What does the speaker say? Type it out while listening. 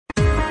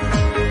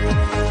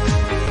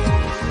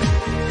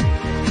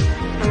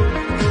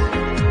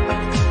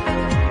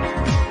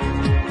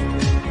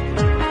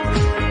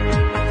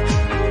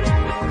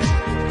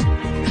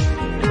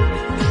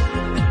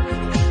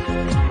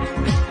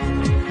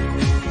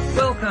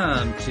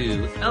Welcome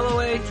to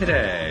LOA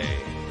Today.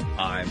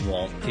 I'm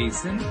Walt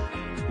Thiessen.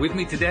 With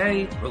me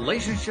today,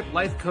 relationship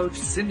life coach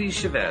Cindy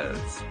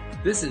Chavez.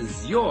 This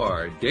is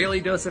your daily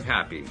dose of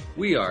happy.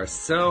 We are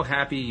so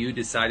happy you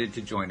decided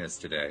to join us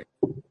today.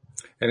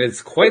 And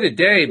it's quite a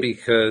day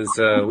because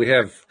we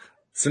have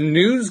some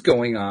news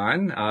going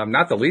on,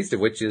 not the least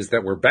of which is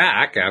that we're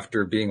back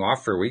after being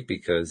off for a week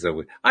because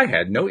I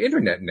had no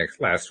internet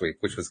last week,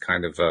 which was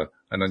kind of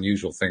an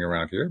unusual thing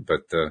around here,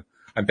 but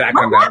I'm back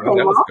on that one.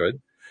 That was good.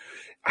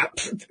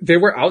 They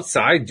were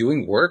outside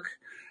doing work.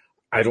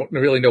 I don't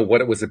really know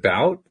what it was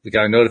about. We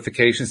got a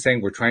notification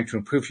saying we're trying to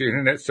improve your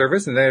internet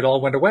service, and then it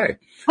all went away.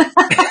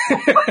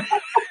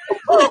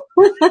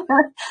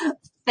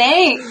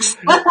 Thanks.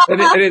 and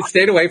it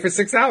stayed away for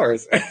 6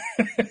 hours.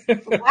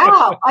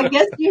 Wow. I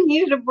guess you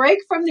needed a break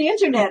from the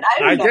internet.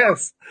 I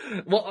guess.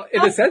 Well,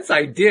 in a sense,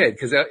 I did,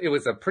 because it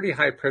was a pretty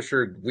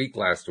high-pressured week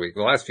last week.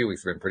 The last few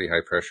weeks have been pretty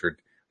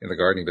high-pressured in the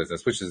gardening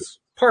business, which is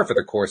par for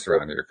the course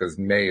around here, because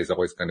May is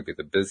always going to be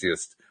the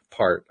busiest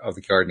part of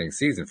the gardening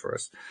season for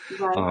us.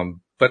 Right.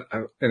 But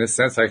in a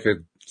sense, I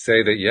could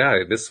say that,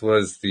 yeah, this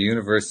was the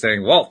universe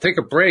saying, Walt, take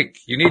a break.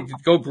 You need to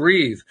go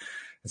breathe.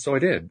 And so I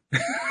did.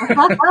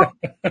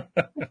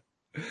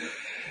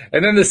 And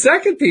then the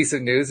second piece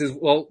of news is,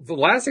 well, the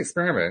last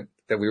experiment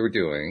that we were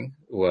doing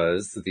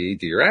was the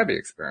Dear Abby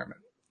experiment.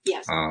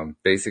 Yes.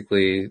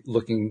 Basically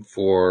looking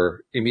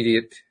for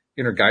immediate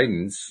inner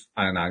guidance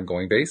on an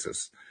ongoing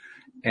basis.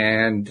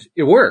 And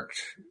it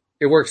worked.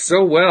 It worked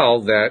so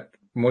well that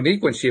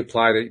Monique, when she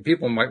applied it,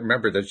 people might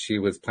remember that she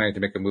was planning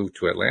to make a move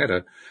to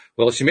Atlanta.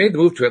 Well, she made the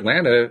move to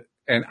Atlanta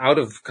and out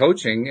of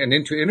coaching and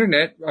into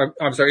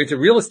into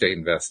real estate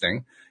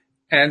investing.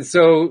 And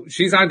so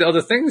she's on to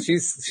other things.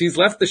 She's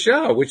left the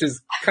show, which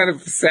is kind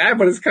of sad,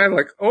 but it's kind of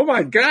like, oh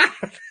my God,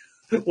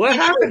 what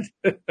happened?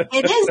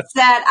 It is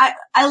sad.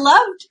 I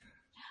loved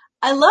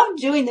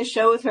doing the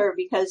show with her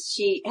because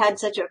she had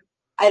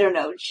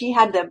she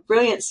had the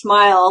brilliant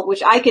smile,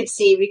 which I could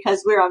see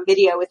because we're on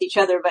video with each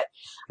other, but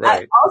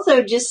right.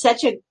 Also just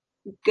such a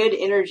good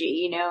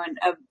energy, and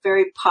a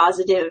very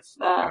positive,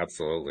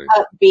 absolutely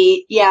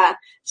upbeat. Yeah.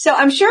 So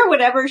I'm sure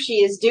whatever she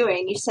is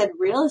doing, you said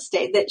real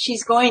estate, that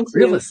she's going to,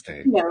 real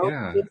estate,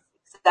 be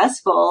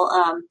successful,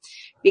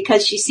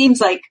 because she seems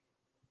like,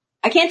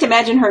 I can't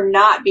imagine her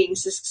not being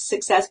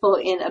successful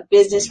in a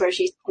business where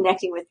she's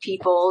connecting with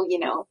people,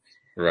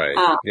 Right.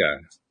 Yeah.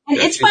 And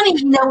it's funny,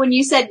 when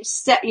you said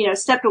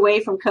stepped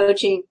away from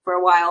coaching for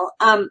a while.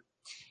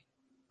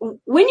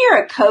 When you're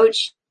a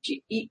coach,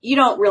 you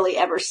don't really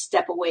ever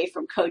step away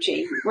from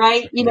coaching,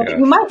 right?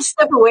 You might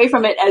step away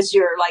from it as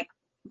your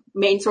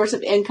main source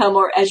of income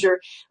or as your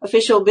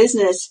official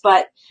business.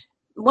 But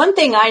one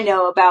thing I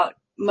know about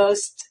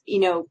most,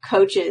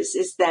 coaches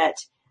is that,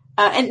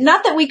 and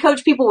not that we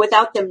coach people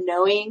without them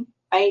knowing,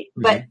 right?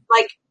 Mm-hmm.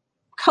 But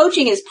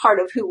coaching is part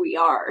of who we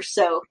are.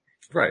 So.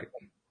 Right.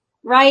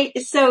 Right.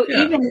 So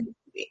it's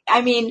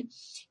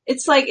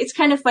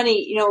kind of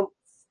funny,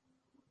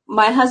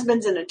 my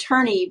husband's an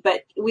attorney,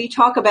 but we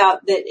talk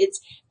about that it's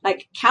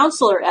like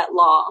counselor at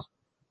law.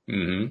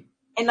 Mm-hmm.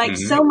 And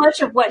so much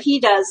of what he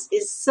does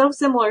is so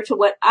similar to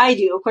what I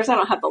do. Of course, I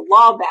don't have the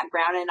law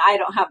background and I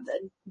don't have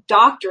the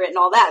doctorate and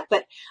all that,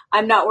 but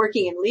I'm not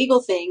working in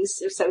legal things.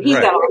 So he's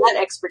got all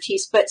that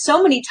expertise. But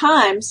so many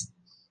times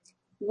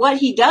what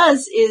he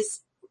does is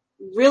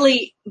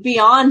really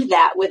beyond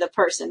that with a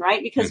person,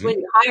 right? Because mm-hmm. when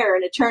you hire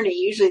an attorney,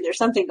 usually there's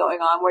something going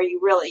on where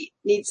you really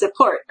need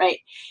support, right?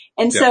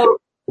 And so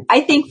I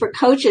think for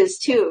coaches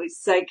too,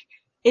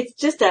 it's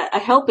just a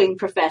helping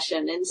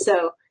profession. And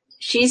so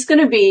she's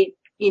going to be,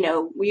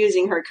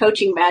 using her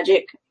coaching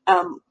magic,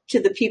 to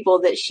the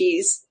people that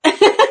she's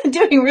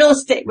doing real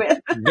estate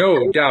with.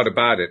 No doubt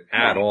about it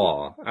at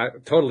all. I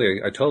totally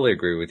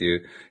agree with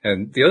you.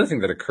 And the other thing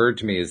that occurred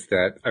to me is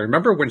that I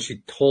remember when she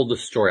told the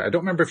story, I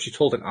don't remember if she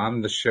told it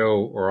on the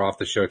show or off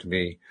the show to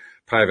me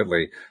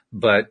privately,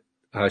 but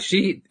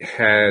she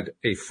had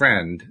a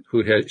friend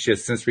she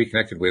has since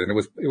reconnected with, and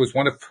it was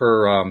one of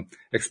her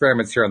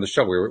experiments here on the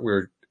show. We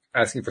were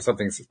asking for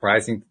something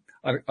surprising,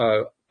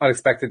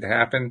 unexpected to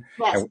happen.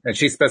 Yes. And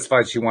she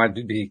specified she wanted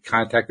to be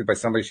contacted by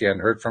somebody she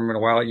hadn't heard from in a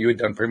while. You had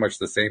done pretty much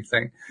the same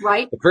thing.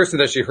 Right. The person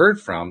that she heard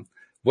from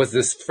was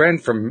this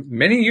friend from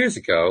many years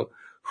ago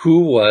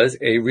who was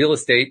a real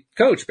estate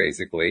coach,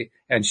 basically.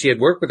 And she had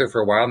worked with her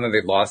for a while, and then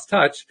they lost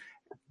touch.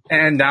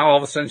 And now all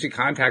of a sudden she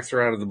contacts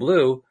her out of the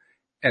blue.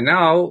 And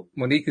now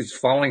Monique is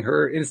following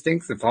her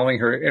instincts and following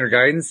her inner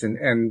guidance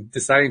and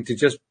deciding to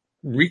just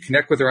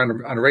reconnect with her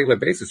on a regular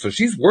basis. So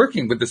she's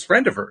working with this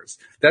friend of hers.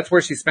 That's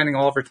where she's spending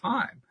all of her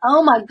time.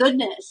 Oh my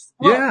goodness.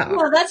 Well, yeah.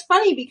 Well, that's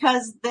funny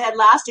because that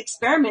last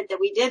experiment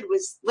that we did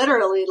was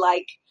literally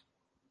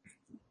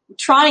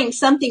trying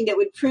something that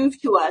would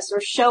prove to us or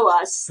show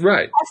us,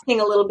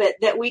 testing a little bit,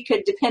 that we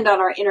could depend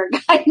on our inner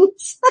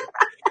guidance.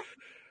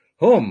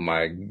 Oh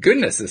my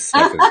goodness, this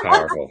stuff is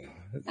powerful.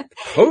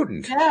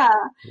 Potent. Yeah.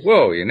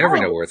 Whoa, you never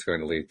know where it's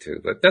going to lead to,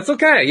 but that's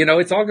okay.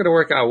 It's all going to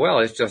work out well.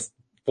 It's just,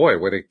 boy,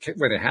 when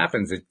it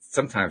happens, it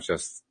sometimes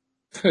just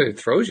It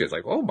throws you. It's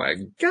like, oh my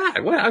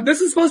God, wow,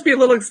 this is supposed to be a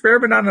little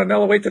experiment on an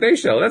LOA Today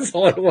show. That's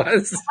all it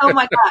was. Oh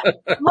my God.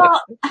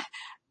 Well,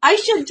 I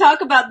should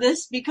talk about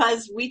this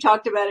because we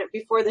talked about it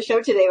before the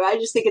show today. I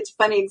just think it's a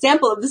funny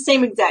example of the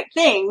same exact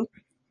thing.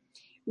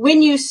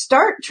 When you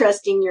start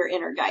trusting your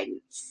inner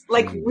guidance,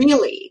 like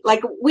really,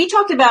 like we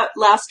talked about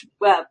last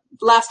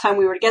time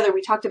we were together,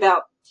 we talked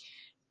about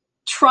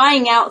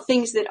trying out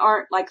things that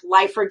aren't like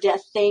life or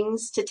death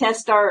things to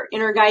test our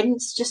inner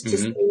guidance just to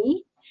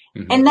see.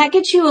 And that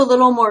gets you a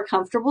little more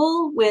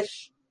comfortable with,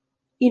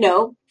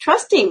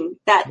 trusting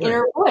that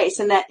inner voice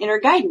and that inner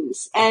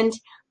guidance. And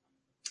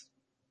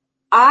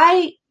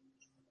I,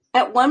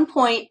 at one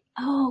point,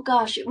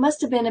 it must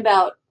have been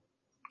about,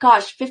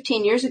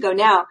 15 years ago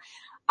now,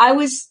 I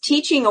was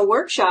teaching a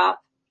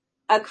workshop,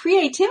 a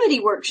creativity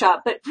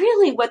workshop, but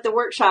really what the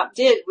workshop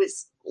did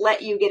was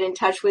let you get in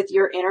touch with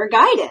your inner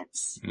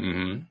guidance.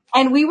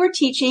 And we were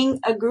teaching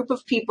a group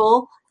of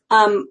people,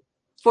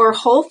 for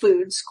Whole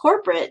Foods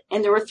corporate.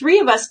 And there were 3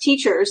 of us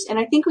teachers, and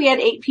I think we had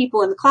 8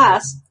 people in the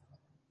class.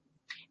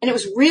 And it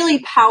was really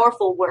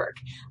powerful work.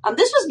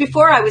 This was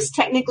before I was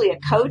technically a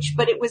coach,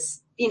 but it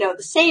was, the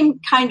same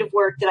kind of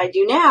work that I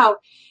do now.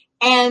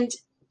 And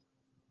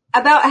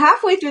about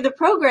halfway through the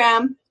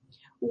program,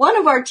 one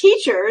of our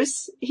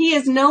teachers, he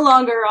is no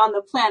longer on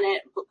the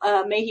planet,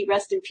 may he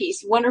rest in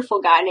peace,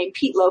 wonderful guy named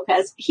Pete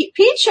Lopez.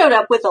 Pete showed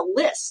up with a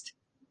list.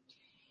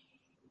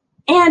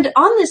 And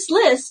on this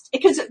list,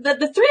 because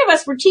the 3 of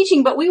us were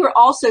teaching, but we were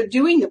also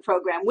doing the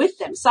program with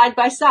them side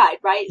by side,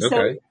 right?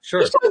 Okay, so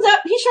sure.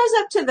 He shows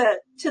up to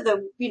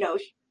the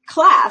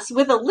class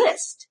with a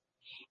list,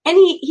 and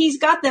he's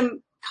got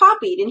them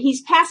copied and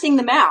he's passing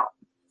them out.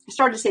 I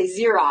started to say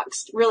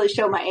Xeroxed, really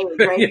show my age,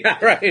 right?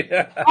 Yeah, right.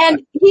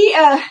 And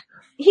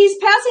he's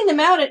passing them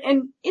out,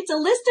 and it's a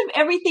list of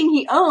everything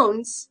he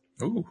owns.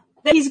 Ooh.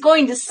 That he's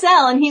going to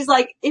sell. And he's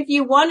like, if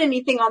you want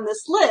anything on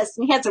this list,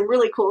 and he had some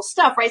really cool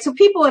stuff, right? So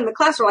people in the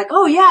class were like,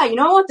 oh yeah, I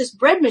want this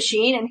bread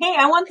machine, and hey,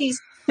 I want these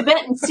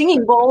Tibetan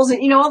singing bowls,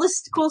 and all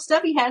this cool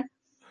stuff he had.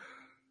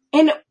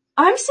 And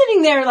I'm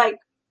sitting there like,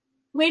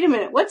 wait a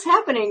minute, what's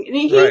happening? And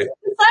he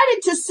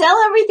decided to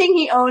sell everything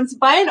he owns,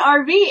 buy an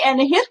RV, and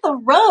hit the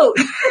road.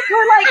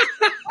 We're like,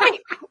 wait,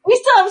 we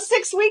still have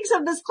 6 weeks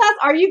of this class.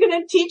 Are you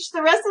going to teach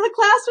the rest of the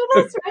class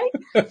with us, right?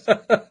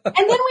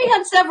 And then we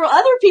had several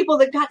other people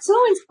that got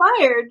so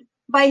inspired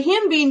by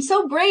him being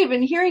so brave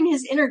and hearing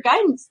his inner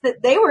guidance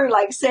that they were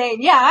like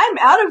saying, yeah, I'm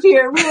out of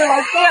here. We were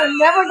like, they are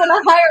never going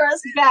to hire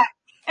us back.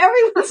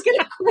 Everyone's going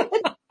to quit.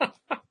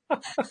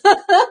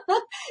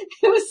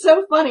 It was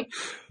so funny.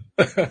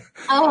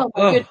 Oh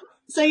my goodness.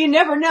 So you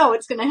never know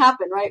what's going to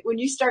happen, right? When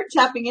you start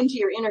tapping into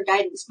your inner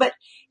guidance. But,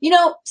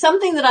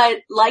 something that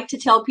I like to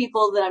tell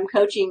people that I'm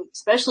coaching,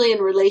 especially in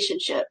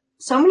relationship,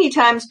 so many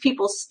times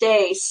people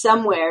stay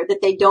somewhere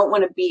that they don't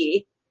want to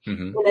be,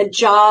 in a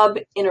job,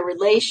 in a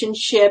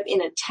relationship, in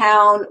a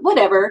town,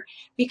 whatever,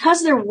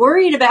 because they're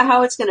worried about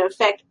how it's going to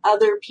affect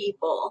other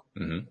people.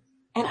 And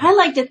I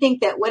like to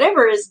think that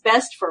whatever is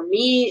best for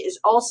me is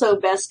also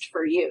best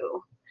for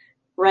you.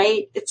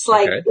 Right? It's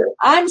like,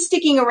 I'm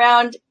sticking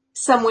around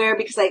somewhere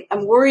because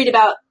I'm worried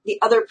about the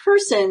other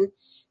person.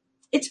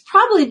 It's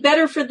probably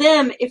better for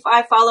them if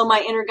I follow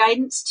my inner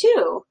guidance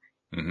too.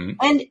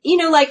 And,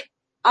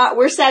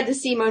 we're sad to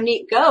see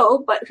Monique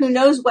go, but who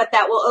knows what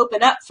that will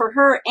open up for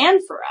her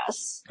and for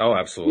us. Oh,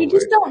 absolutely. We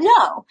just don't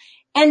know.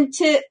 And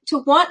to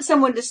want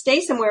someone to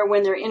stay somewhere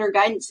when their inner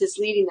guidance is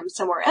leading them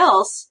somewhere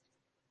else,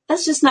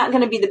 that's just not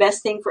going to be the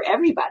best thing for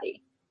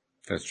everybody.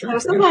 That's true.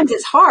 Sometimes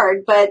it's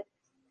hard, but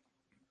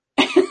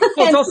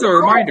well, it's also a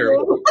reminder.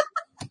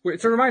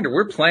 It's a reminder.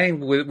 We're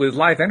playing with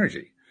live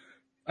energy.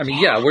 I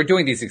mean, yeah, we're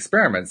doing these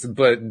experiments,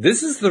 but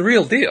this is the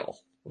real deal.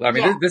 I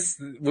mean,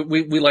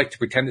 we like to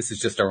pretend this is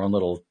just our own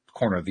little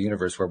corner of the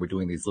universe where we're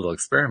doing these little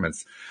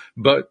experiments,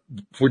 but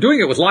we're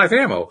doing it with live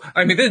ammo.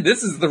 I mean,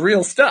 this is the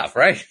real stuff,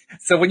 right?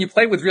 So when you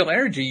play with real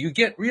energy, you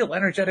get real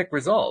energetic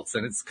results,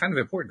 and it's kind of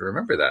important to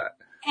remember that.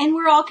 And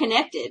we're all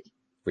connected.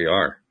 We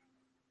are.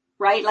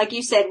 Right? Like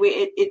you said,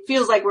 it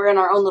feels like we're in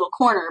our own little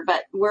corner,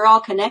 but we're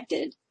all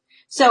connected.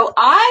 So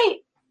I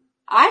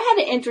had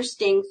an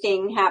interesting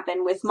thing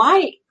happen with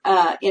my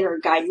inner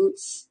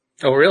guidance.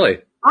 Oh, really?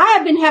 I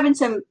have been having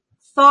some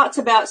thoughts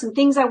about some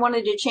things I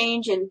wanted to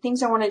change and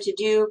things I wanted to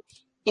do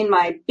in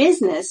my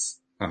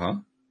business.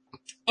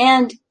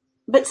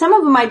 But some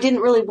of them I didn't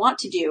really want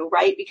to do,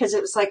 right? Because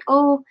it was like,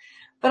 oh,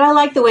 but I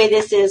like the way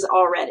this is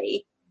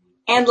already.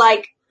 And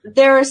like,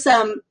 there are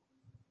some,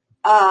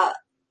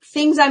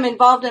 things I'm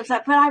involved in,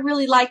 but I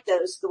really like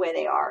those the way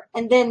they are.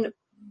 And then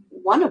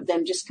one of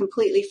them just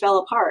completely fell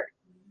apart.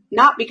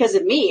 Not because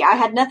of me. I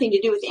had nothing to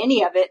do with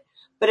any of it,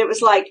 but it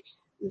was like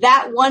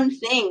that one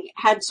thing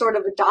had sort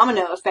of a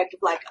domino effect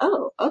of like,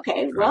 oh,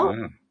 okay,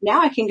 well,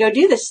 now I can go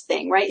do this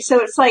thing, right?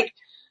 So it's like,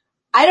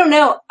 I don't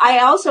know. I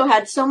also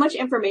had so much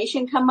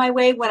information come my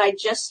way when I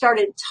just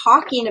started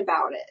talking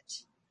about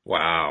it.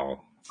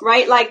 Wow.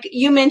 Right? Like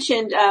you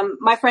mentioned,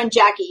 my friend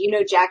Jackie,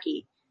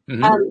 Jackie.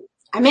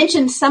 I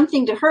mentioned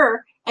something to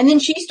her, and then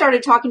she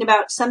started talking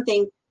about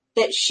something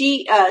that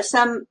she,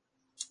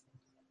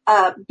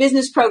 a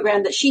business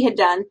program that she had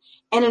done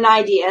and an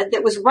idea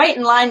that was right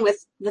in line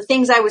with the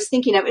things I was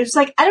thinking of. It was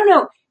like, I don't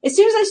know, as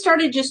soon as I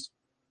started just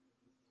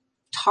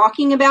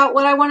talking about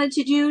what I wanted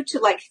to do to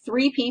like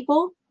 3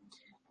 people,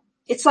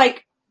 it's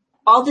like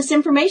all this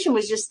information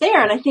was just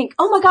there. And I think,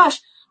 oh my gosh,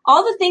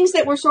 all the things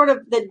that were sort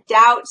of the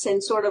doubts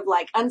and sort of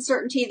like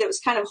uncertainty that was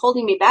kind of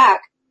holding me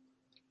back,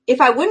 if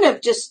I wouldn't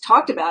have just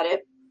talked about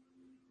it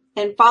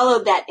and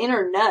followed that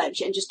inner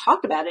nudge and just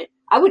talked about it,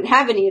 I wouldn't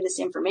have any of this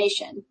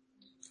information.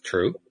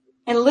 True.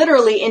 And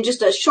literally in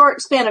just a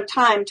short span of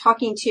time,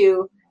 talking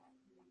to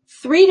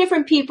 3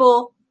 different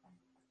people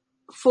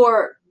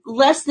for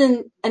less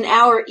than an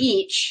hour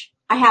each,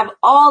 I have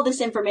all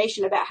this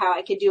information about how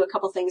I could do a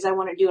couple things I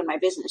want to do in my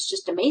business.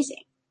 Just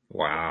amazing.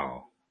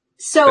 Wow.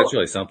 So that's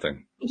really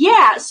something.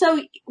 Yeah.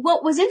 So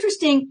what was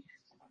interesting,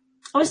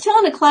 I was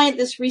telling a client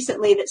this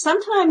recently, that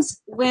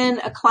sometimes when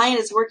a client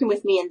is working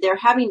with me and they're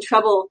having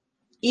trouble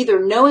either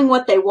knowing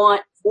what they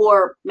want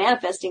or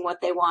manifesting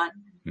what they want,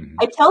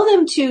 I tell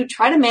them to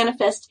try to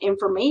manifest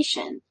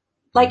information.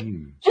 Like,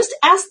 just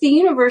ask the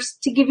universe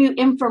to give you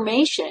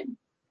information,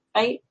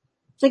 right?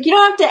 It's like, you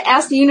don't have to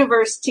ask the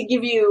universe to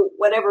give you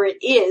whatever it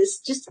is.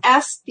 Just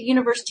ask the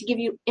universe to give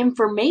you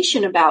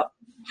information about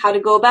how to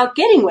go about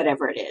getting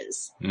whatever it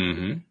is.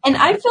 And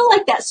I feel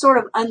like that sort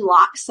of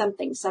unlocks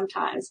something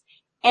sometimes.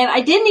 And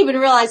I didn't even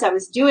realize I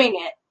was doing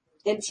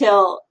it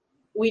until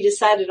we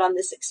decided on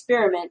this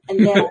experiment.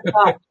 And then I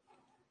thought,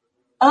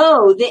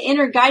 oh, the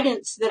inner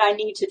guidance that I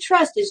need to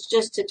trust is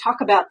just to talk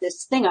about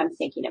this thing I'm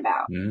thinking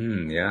about.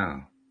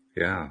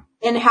 Yeah.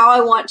 And how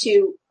I want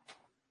to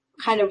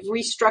kind of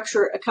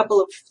restructure a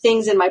couple of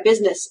things in my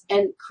business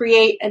and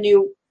create a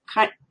new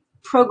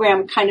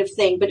program kind of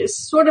thing. But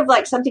it's sort of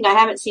like something I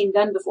haven't seen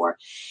done before.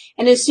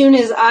 And as soon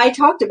as I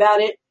talked about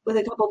it with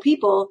a couple of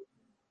people,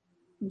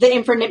 the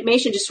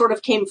information just sort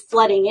of came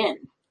flooding in.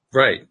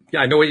 Right. Yeah,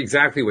 I know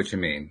exactly what you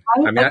mean.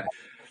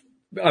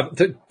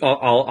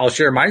 I'll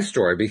share my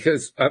story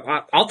because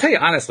I'll tell you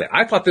honestly,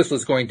 I thought this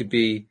was going to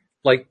be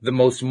like the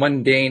most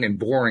mundane and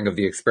boring of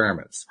the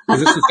experiments.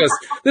 This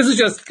is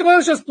just, come on,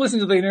 let's just listen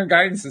to the inner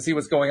guidance and see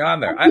what's going on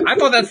there. I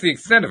thought that's the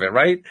extent of it,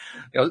 right?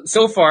 You know,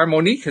 so far,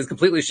 Monique has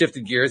completely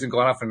shifted gears and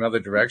gone off in another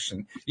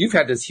direction. You've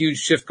had this huge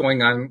shift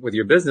going on with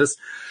your business.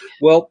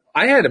 Well,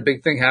 I had a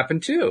big thing happen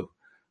too.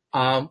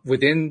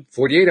 Within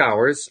 48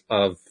 hours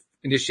of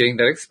initiating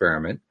that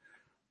experiment,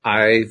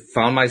 I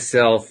found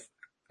myself,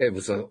 it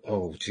was 3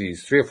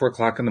 or 4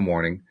 o'clock in the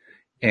morning,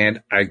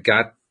 and I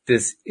got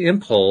this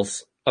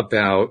impulse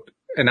about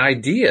an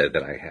idea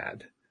that I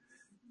had.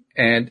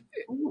 And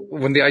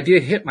when the idea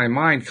hit my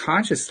mind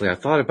consciously, I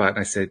thought about it and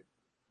I said,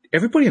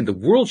 everybody in the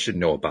world should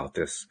know about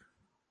this.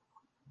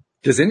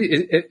 Is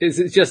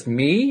it just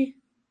me?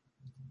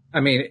 I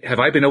mean, have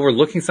I been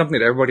overlooking something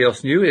that everybody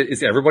else knew?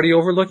 Is everybody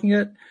overlooking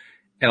it?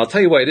 And I'll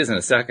tell you what it is in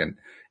a second.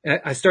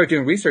 And I started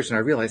doing research and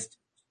I realized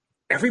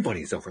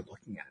everybody's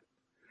overlooking it.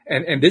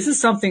 And this is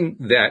something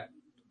like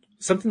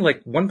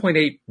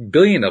 1.8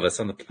 billion of us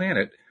on the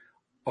planet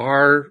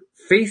are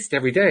faced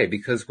every day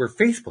because we're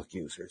Facebook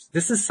users.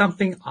 This is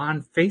something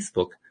on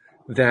Facebook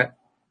that,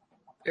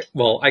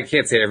 well, I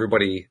can't say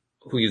everybody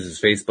who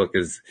uses Facebook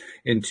is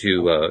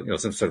into,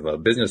 some sort of a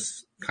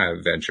business kind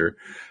of venture,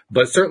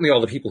 but certainly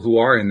all the people who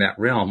are in that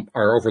realm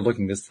are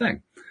overlooking this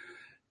thing.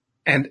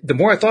 And the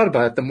more I thought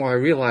about it, the more I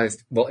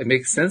realized, well, it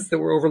makes sense that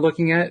we're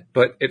overlooking it,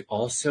 but it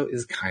also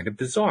is kind of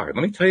bizarre.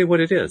 Let me tell you what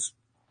it is.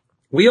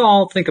 We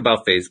all think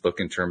about Facebook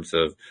in terms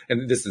of,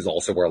 and this is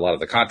also where a lot of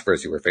the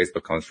controversy where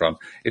Facebook comes from.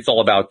 It's all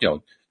about,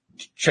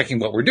 checking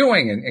what we're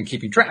doing and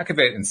keeping track of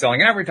it and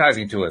selling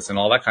advertising to us and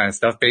all that kind of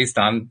stuff based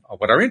on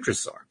what our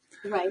interests are.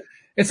 Right.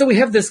 And so we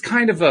have this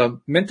kind of a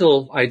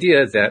mental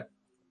idea that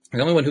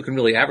the only one who can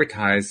really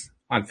advertise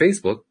on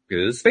Facebook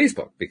is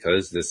Facebook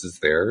because this is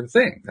their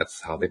thing.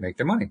 That's how they make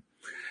their money.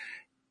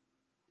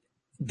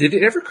 Did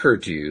it ever occur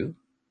to you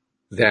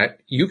that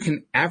you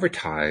can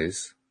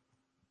advertise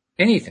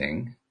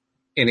anything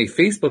in a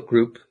Facebook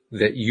group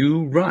that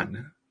you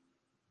run?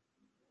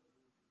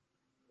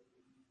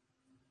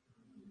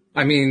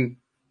 I mean,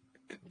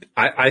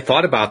 I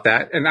thought about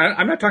that, and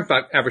I'm not talking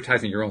about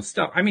advertising your own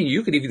stuff. I mean,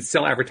 you could even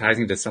sell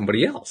advertising to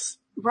somebody else.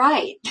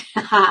 Right.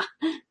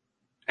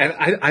 And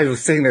I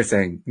was sitting there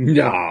saying,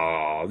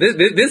 no,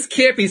 this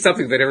can't be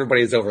something that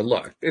everybody has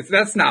overlooked.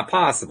 That's not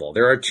possible.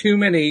 There are too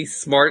many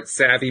smart,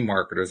 savvy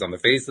marketers on the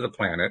face of the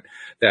planet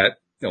that,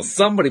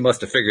 somebody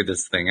must have figured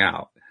this thing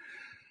out.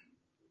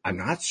 I'm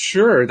not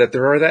sure that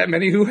there are that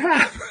many who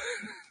have.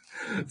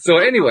 So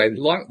anyway,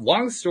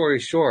 long story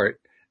short,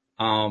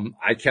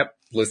 I kept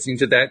listening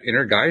to that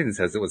inner guidance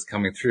as it was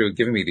coming through,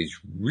 giving me these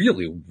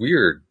really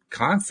weird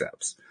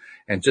concepts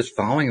and just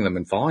following them.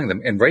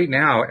 And right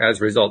now,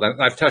 as a result,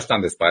 and I've touched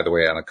on this, by the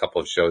way, on a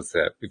couple of shows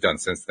that we've done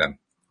since then.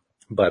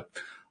 But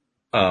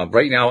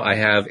right now I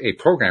have a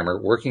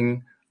programmer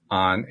working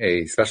on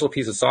a special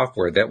piece of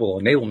software that will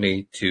enable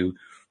me to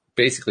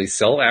basically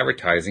sell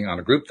advertising on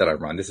a group that I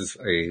run. This is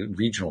a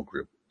regional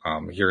group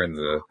here in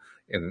the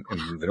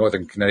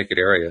Northern Connecticut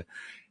area.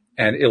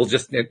 And it'll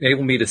just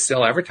enable me to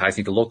sell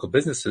advertising to local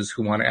businesses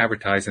who want to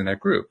advertise in that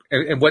group.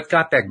 And what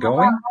got that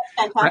going?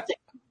 Fantastic.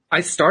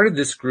 I started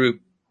this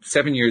group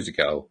 7 years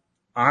ago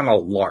on a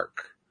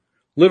lark.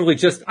 Literally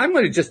I'm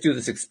going to just do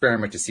this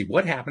experiment to see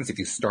what happens if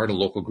you start a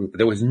local group.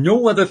 There was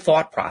no other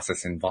thought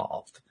process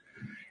involved.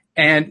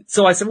 And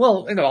so I said,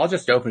 well, I'll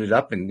just open it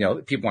up and,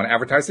 if people want to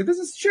advertise their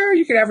business, sure,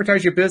 you can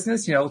advertise your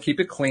business, keep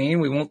it clean.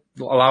 We won't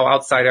allow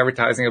outside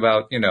advertising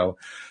about,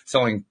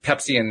 selling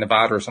Pepsi in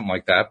Nevada or something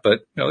like that.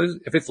 But,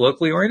 if it's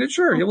locally oriented,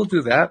 sure, you will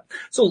do that.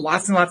 So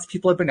lots and lots of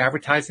people have been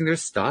advertising their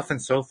stuff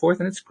and so forth.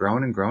 And it's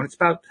grown and grown. It's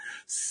about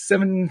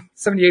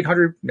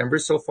 7,800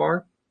 members so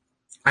far.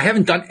 I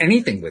haven't done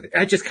anything with it.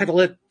 I just kind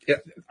of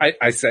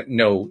I set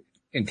no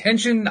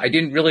intention.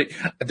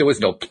 There was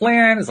no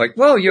plan. It's like,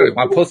 well, you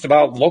want to post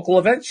about local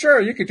events?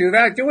 Sure, you could do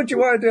that. Do what you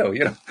want to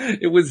do.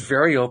 It was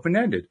very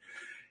open-ended.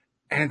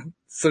 And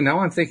so now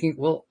I'm thinking,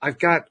 well, I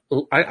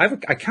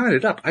counted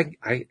it up.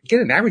 I get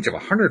an average of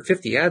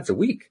 150 ads a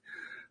week.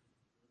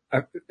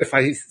 If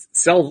I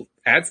sell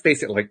ad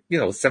space at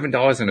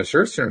 $7 in a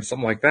search term or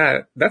something like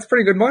that, that's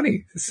pretty good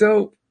money.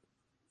 So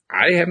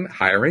I am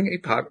hiring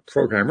a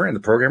programmer, and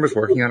the programmer's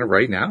working on it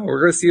right now. We're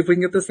going to see if we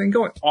can get this thing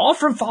going, all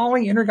from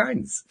following inner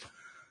guidance.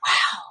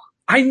 Wow.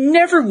 I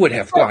never would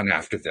have gone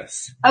after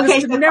this. Okay.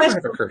 This would never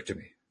have occurred to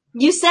me.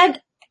 You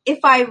said, if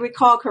I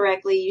recall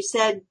correctly, you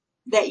said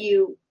that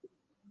you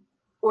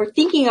were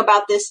thinking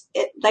about this,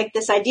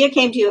 this idea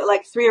came to you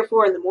at 3 or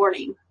 4 in the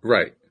morning.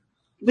 Right.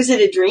 Was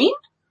it a dream?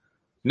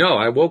 No,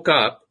 I woke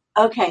up.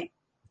 Okay.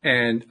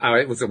 And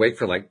I was awake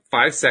for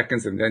 5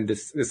 seconds, and then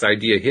this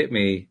idea hit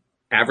me,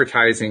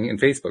 advertising in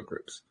Facebook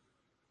groups.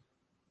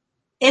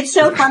 It's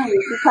so funny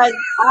because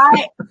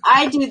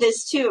I do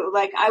this too.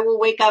 I will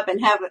wake up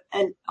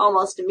and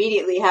almost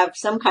immediately have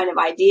some kind of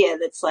idea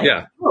that's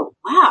oh,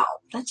 wow,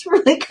 that's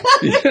really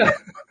good. Yeah.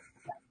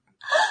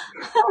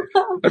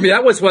 I mean,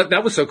 that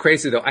was so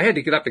crazy though. I had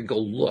to get up and go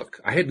look.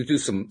 I had to do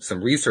some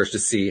research to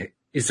see,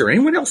 is there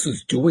anyone else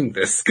who's doing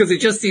this? Because it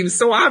just seems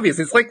so obvious.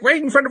 It's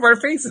right in front of our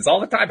faces all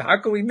the time. How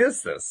could we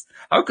miss this?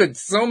 How could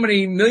so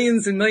many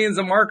millions and millions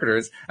of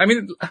marketers? I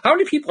mean, how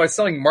many people are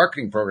selling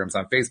marketing programs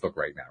on Facebook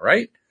right now,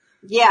 right?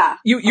 Yeah.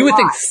 You would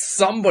think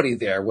somebody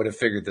there would have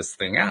figured this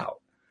thing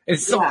out.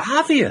 It's so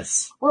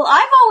obvious. Well,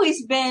 I've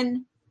always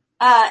been,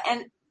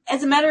 and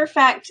as a matter of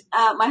fact,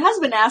 my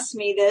husband asked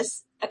me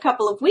this a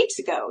couple of weeks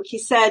ago. He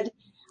said,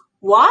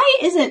 why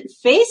isn't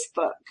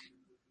Facebook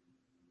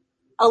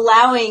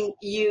allowing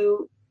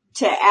you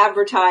to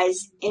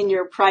advertise in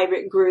your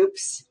private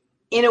groups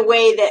in a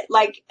way that,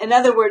 in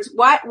other words,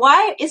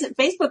 why isn't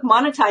Facebook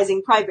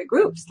monetizing private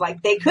groups?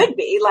 They could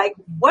be.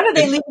 What are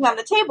they leaving on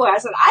the table? I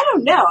said, I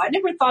don't know. I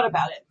never thought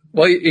about it.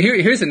 Well,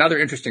 here's another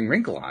interesting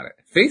wrinkle on it.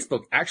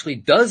 Facebook actually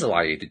does allow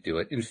you to do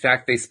it. In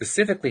fact, they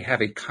specifically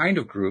have a kind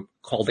of group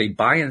called a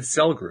buy and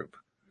sell group.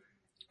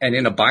 And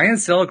in a buy and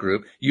sell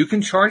group, you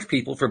can charge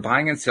people for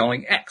buying and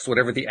selling X,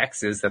 whatever the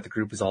X is that the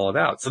group is all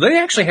about. So they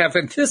actually have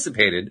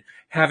anticipated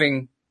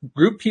having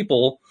group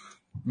people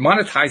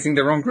monetizing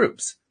their own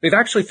groups. They've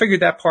actually figured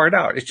that part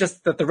out. It's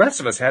just that the rest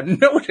of us hadn't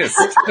noticed.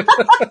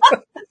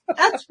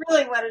 That's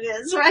really what it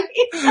is, right?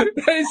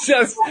 It's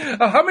just,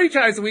 how many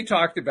times have we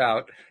talked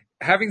about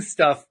having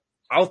stuff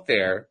out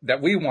there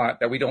that we want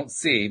that we don't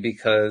see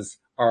because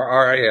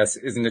our RIS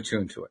isn't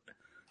attuned to it?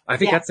 I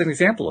think that's an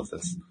example of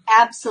this.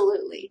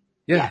 Absolutely.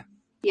 Yeah.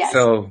 Yes.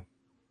 So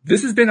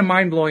this has been a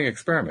mind-blowing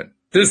experiment,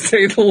 to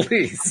say the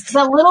least.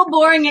 The little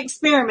boring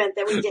experiment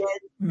that we did.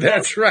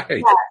 That's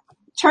right.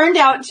 Turned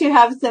out to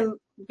have some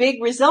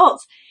big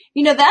results.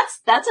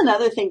 That's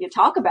another thing to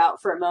talk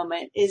about for a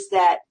moment is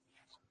that,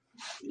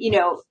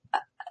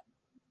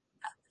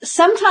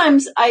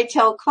 sometimes I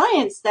tell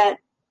clients that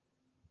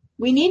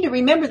we need to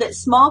remember that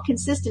small,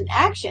 consistent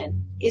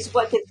action is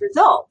what gets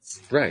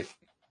results. Right.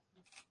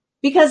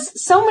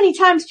 Because so many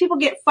times people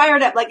get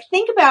fired up.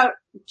 Think about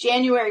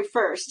January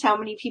 1st, how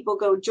many people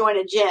go join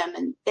a gym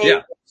and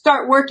they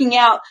start working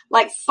out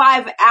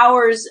 5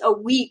 hours a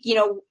week,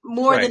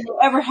 more than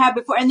they ever had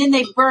before. And then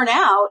they burn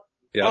out.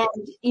 Yep.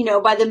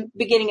 And, by the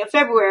beginning of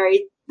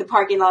February, the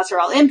parking lots are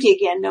all empty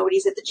again.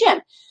 Nobody's at the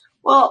gym.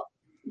 Well,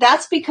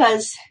 that's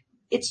because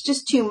it's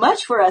just too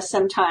much for us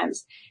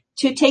sometimes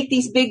to take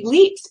these big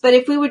leaps. But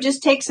if we would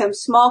just take some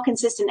small,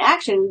 consistent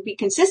action and be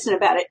consistent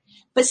about it.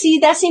 But see,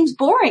 that seems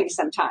boring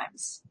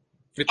sometimes.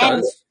 It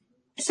does.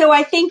 And so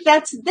I think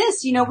that's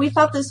this, we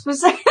thought this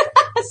was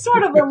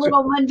sort of a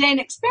little mundane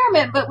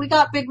experiment, but we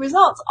got big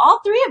results.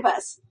 All three of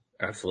us.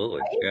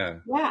 Absolutely.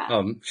 Right?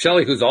 Yeah.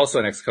 Shelley, who's also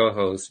an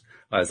ex-co-host,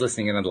 is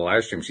listening in on the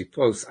live stream. She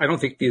posts, I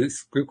don't think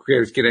these group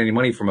creators get any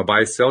money from a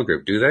buy-sell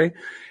group, do they?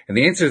 And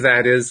the answer to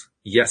that is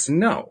yes and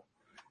no.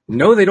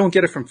 No, they don't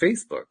get it from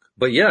Facebook.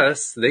 But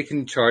yes, they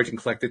can charge and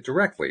collect it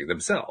directly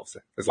themselves,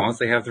 as long as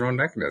they have their own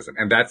mechanism.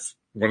 And that's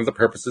one of the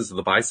purposes of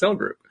the buy-sell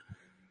group.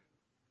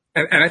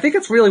 And I think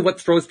it's really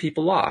what throws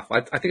people off. I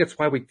think that's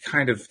why we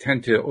kind of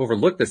tend to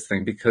overlook this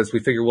thing, because we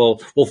figure, well,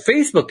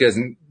 Facebook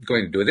isn't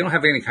going to do it. They don't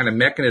have any kind of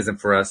mechanism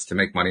for us to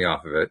make money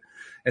off of it.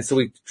 And so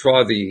we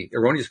draw the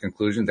erroneous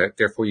conclusion that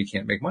therefore you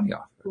can't make money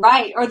off it.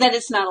 Right. Or that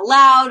it's not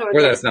allowed, or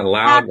that it's not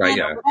allowed. Right.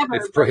 Yeah.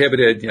 It's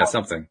prohibited. Yeah.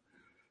 Something.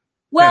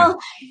 Well,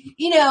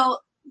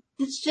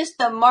 it's just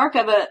the mark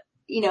of a,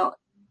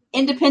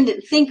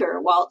 independent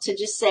thinker, Walt, to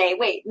just say,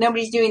 wait,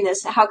 nobody's doing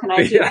this. How can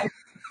I do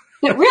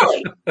it?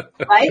 Really?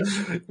 Right?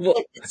 Well,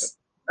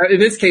 in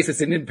this case, it's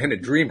an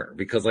independent dreamer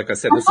because, like I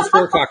said, this is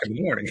 4:00 in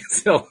the morning.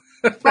 So.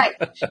 Right.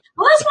 Well,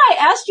 that's why I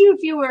asked you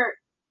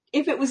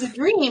if it was a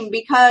dream,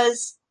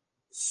 because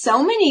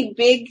so many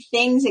big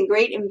things and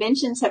great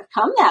inventions have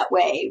come that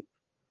way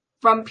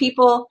from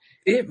people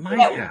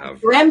that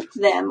dreamt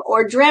them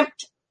or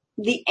dreamt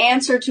the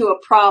answer to a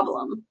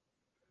problem.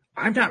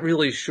 I'm not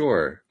really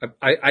sure.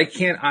 I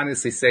can't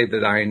honestly say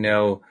that I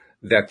know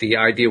that the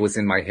idea was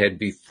in my head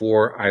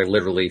before I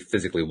literally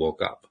physically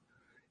woke up.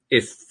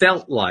 It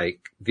felt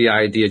like the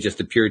idea just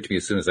appeared to me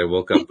as soon as I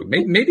woke up. But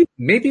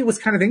maybe it was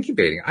kind of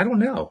incubating. I don't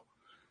know.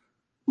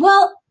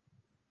 Well,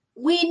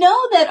 we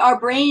know that our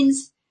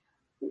brains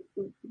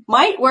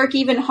might work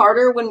even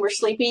harder when we're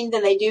sleeping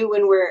than they do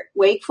when we're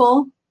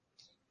wakeful.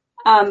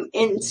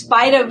 In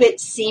spite of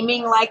it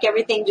seeming like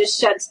everything just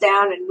shuts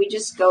down and we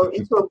just go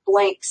into a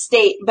blank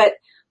state. But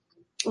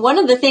one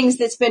of the things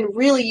that's been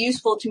really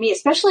useful to me,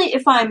 especially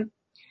if I don't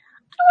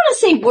want to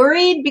say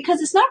worried,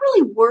 because it's not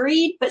really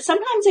worried, but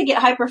sometimes I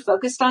get hyper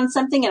focused on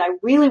something and I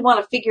really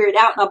want to figure it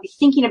out, and I'll be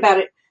thinking about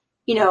it,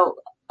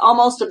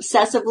 almost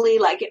obsessively,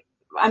 like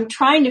I'm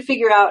trying to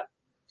figure out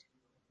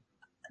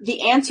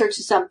the answer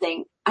to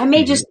something. I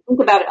may just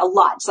think about it a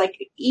lot. It's like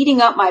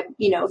eating up my,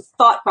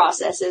 thought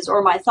processes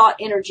or my thought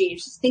energy,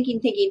 just thinking.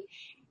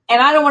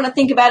 And I don't want to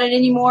think about it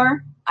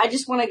anymore. I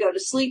just want to go to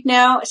sleep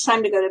now. It's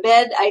time to go to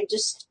bed.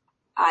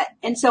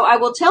 And so I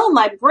will tell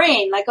my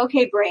brain, like,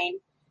 okay, brain,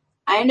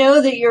 I know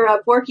that you're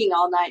up working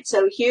all night,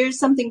 so here's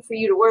something for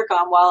you to work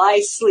on while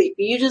I sleep.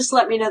 You just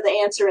let me know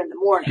the answer in the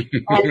morning.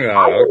 And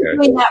I've been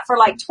doing that for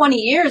like 20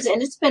 years,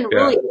 and it's been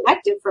really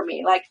effective for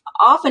me. Like,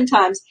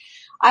 oftentimes,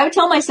 I would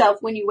tell myself,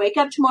 when you wake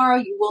up tomorrow,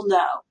 you will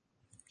know.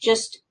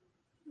 Just,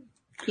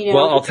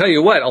 Well, I'll tell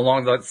you what,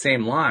 along that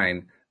same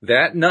line,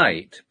 that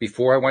night,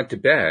 before I went to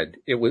bed,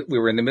 we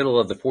were in the middle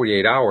of the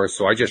 48 hours,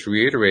 so I just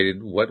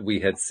reiterated what we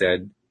had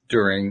said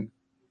during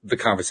the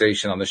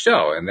conversation on the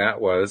show, and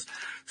that was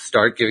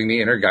start giving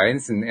me inner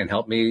guidance and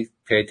help me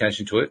pay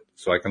attention to it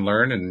so I can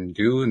learn and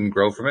do and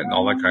grow from it and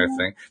all that kind of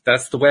thing.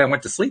 That's the way I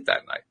went to sleep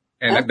that night.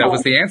 And that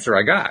was the answer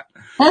I got.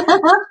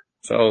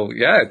 So,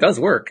 yeah, it does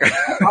work.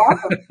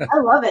 Awesome. I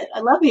love it. I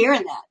love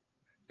hearing that.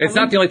 It's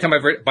not the only time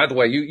I've read, by the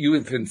way, you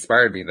have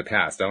inspired me in the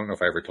past. I don't know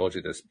if I ever told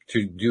you this,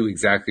 to do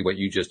exactly what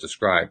you just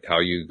described, how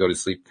you go to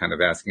sleep kind of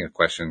asking a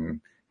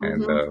question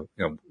and,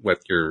 let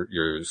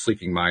your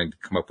sleeping mind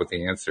come up with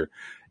the answer.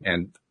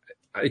 And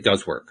it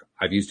does work.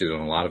 I've used it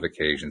on a lot of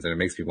occasions, and it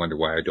makes me wonder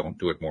why I don't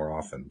do it more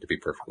often, to be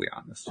perfectly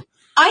honest.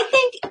 I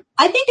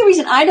think the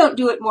reason I don't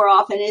do it more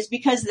often is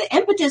because the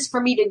impetus for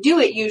me to do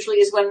it usually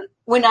is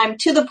when I'm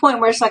to the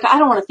point where it's like, I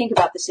don't want to think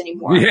about this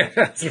anymore. Yeah,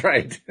 that's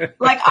right.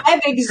 Like,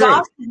 I've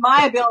exhausted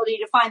my ability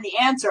to find the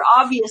answer.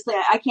 Obviously,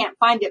 I can't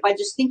find it by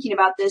just thinking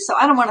about this, so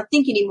I don't want to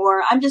think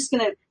anymore. I'm just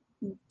going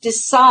to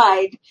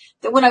decide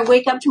that when I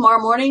wake up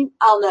tomorrow morning,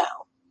 I'll know.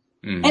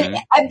 Mm-hmm. And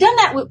I've done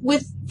that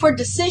for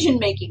decision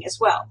making as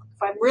well.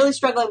 If I'm really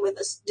struggling with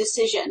a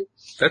decision,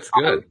 that's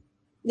good.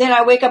 Then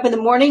I wake up in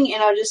the morning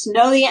and I'll just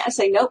know the answer. I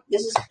say, nope,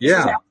 this is how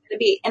it's going to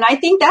be. And I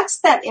think that's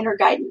that inner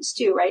guidance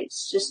too, right?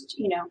 It's just,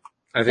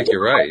 I think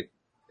you're right.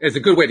 It's a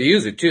good way to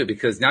use it too,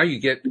 because now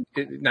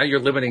you're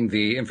limiting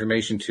the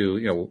information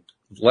to,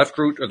 left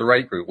route or the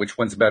right route. Which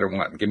one's the better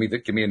one? Give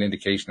me an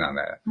indication on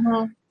that.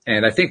 Mm-hmm.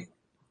 And I think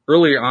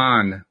early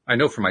on, I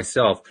know for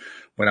myself,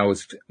 when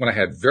I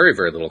had very,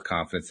 very little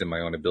confidence in my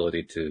own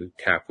ability to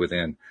tap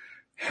within,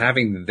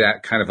 having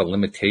that kind of a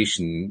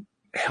limitation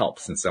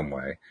helps in some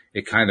way.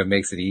 It kind of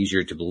makes it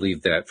easier to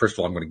believe that, first of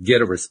all, I'm going to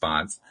get a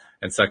response.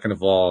 And second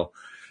of all,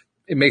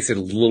 it makes it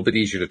a little bit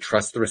easier to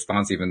trust the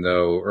response, even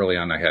though early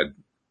on I had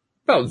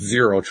about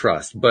zero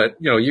trust. But,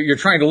 you're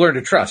trying to learn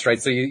to trust, right?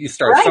 So you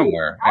start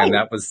somewhere. Right. And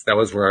that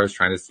was where I was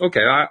trying to,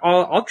 okay,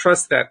 I'll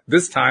trust that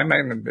this time,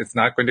 and it's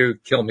not going to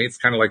kill me. It's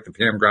kind of like the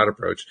Pam Grout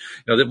approach.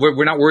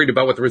 We're not worried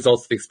about what the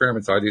results of the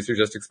experiments are. These are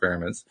just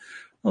experiments.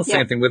 Well,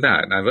 same thing with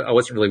that. And I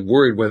wasn't really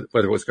worried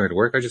whether it was going to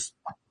work. I just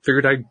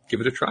figured I'd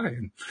give it a try.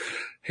 And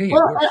hey,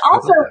 well, and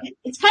also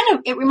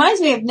it reminds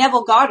me of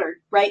Neville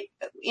Goddard, right?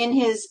 In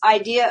his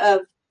idea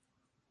of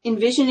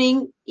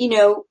envisioning,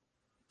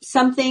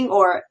 something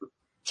or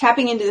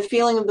tapping into the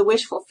feeling of the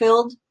wish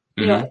fulfilled,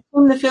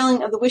 assume the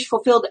feeling of the wish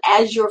fulfilled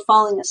as you're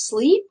falling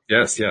asleep.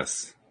 Yes,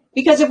 yes.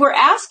 Because if we're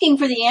asking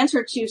for the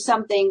answer to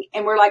something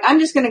and we're like, I'm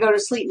just going to go to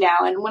sleep now,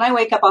 and when I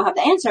wake up, I'll have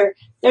the answer,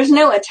 there's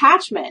no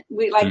attachment.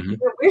 We're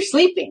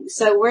sleeping.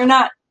 So we're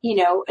not,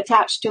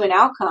 attached to an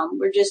outcome.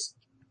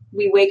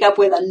 We wake up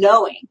with a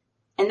knowing.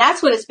 And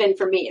that's what it's been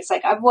for me. It's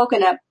like I've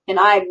woken up and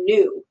I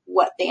knew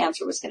what the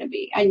answer was going to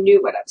be. I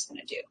knew what I was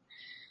going to do.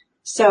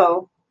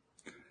 So.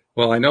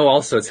 Well, I know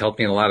also it's helped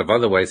me in a lot of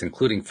other ways,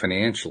 including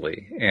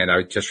financially. And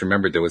I just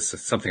remembered there was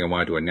something I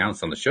wanted to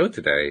announce on the show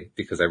today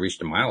because I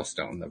reached a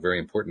milestone, a very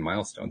important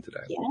milestone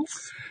today.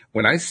 Yes.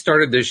 When I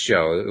started this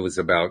show, it was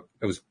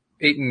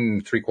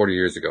 8.75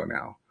 years ago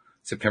now,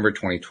 September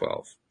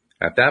 2012.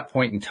 At that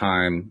point in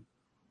time,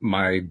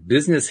 my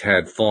business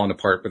had fallen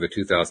apart with the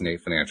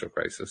 2008 financial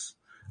crisis.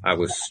 I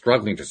was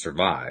struggling to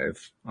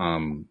survive.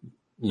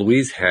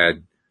 Louise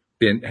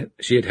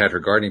she had her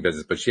gardening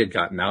business, but she had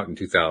gotten out in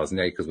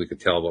 2008 because we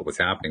could tell what was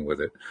happening with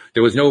it.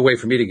 There was no way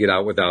for me to get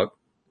out without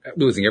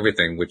losing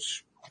everything,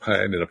 which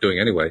I ended up doing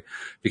anyway,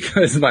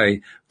 because my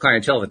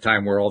clientele at the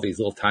time were all these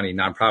little tiny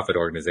nonprofit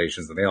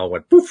organizations, and they all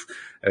went poof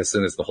as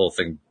soon as the whole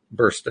thing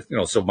burst.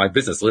 So my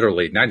business,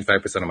 literally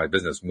 95% of my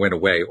business went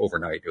away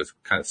overnight. It was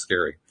kind of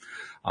scary.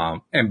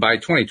 And by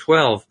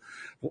 2012,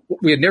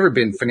 we had never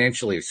been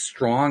financially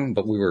strong,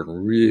 but we were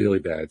in really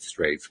bad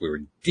straits. We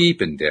were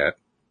deep in debt,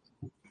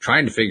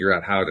 trying to figure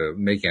out how to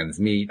make ends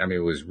meet. I mean,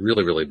 it was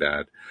really, really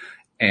bad.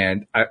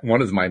 And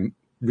one of my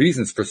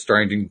reasons for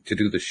starting to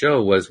do the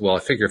show was, well, I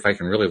figure if I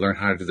can really learn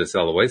how to do this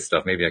LOA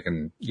stuff, maybe I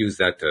can use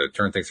that to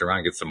turn things around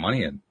and get some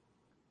money in.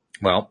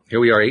 Well, here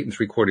we are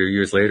 8.75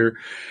 years later.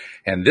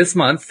 And this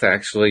month,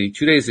 actually,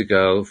 2 days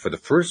ago, for the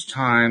first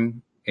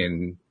time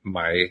in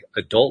my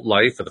adult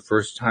life, for the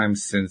first time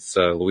since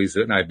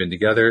Louisa and I have been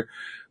together,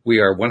 we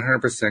are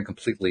 100%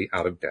 completely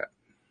out of debt.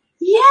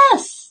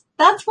 Yes.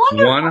 That's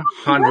wonderful.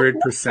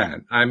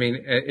 100%. I mean,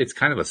 it's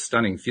kind of a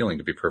stunning feeling,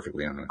 to be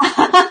perfectly honest.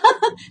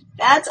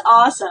 That's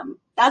awesome.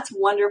 That's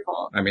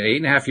wonderful. I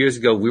mean, 8.5 years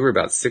ago, we were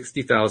about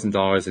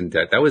 $60,000 in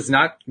debt.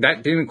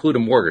 That didn't include a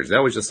mortgage.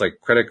 That was just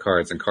like credit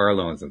cards and car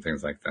loans and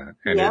things like that.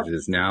 And It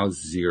is now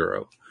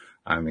zero.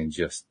 I mean,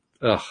 just,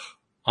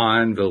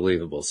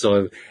 unbelievable.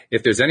 So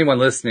if there's anyone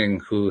listening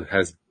who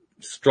has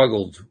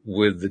struggled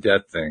with the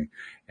debt thing,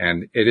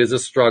 and it is a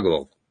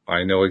struggle,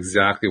 I know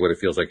exactly what it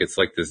feels like. It's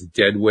like this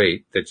dead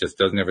weight that just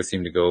doesn't ever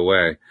seem to go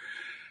away.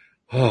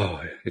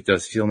 Oh, it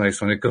does feel nice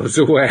when it goes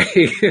away.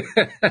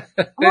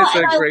 It's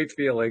a great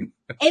feeling.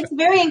 It's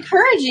very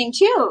encouraging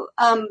too.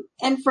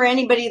 And for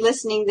anybody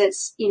listening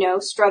that's,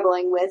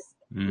 struggling with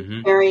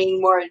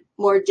carrying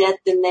more debt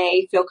than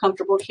they feel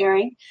comfortable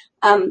carrying,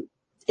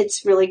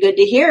 it's really good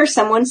to hear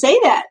someone say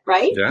that,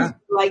 right? Yeah.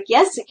 Like,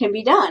 yes, it can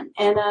be done.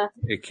 And,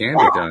 it can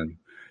be done.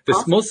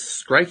 The most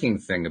striking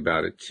thing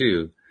about it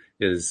too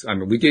is,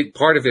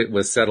 part of it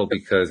was settled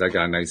because I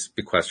got a nice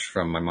bequest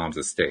from my mom's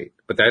estate,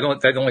 but that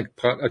only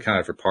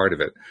accounted for part of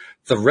it.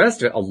 The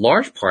rest of it, a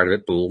large part of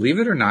it, believe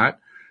it or not,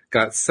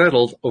 got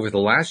settled over the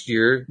last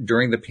year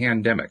during the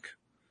pandemic.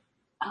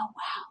 Oh,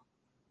 wow.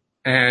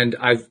 And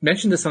I've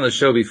mentioned this on the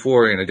show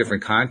before in a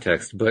different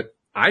context, but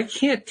I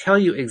can't tell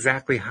you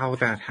exactly how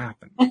that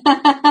happened.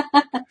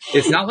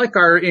 It's not like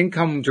our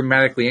income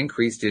dramatically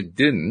increased. It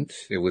didn't.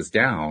 It was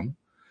down.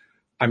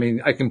 I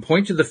mean, I can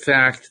point to the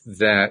fact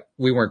that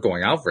we weren't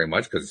going out very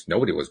much because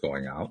nobody was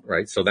going out,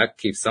 right? So that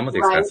keeps some of the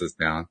expenses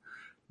down.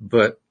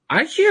 But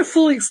I can't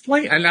fully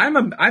explain, and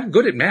I'm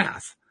good at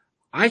math.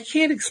 I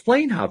can't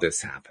explain how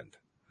this happened.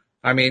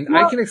 I mean,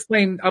 I can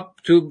explain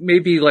up to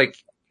maybe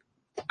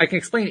I can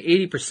explain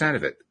 80%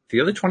 of it.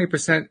 The other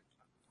 20%,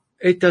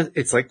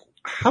 it's like,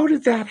 how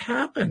did that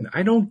happen?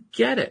 I don't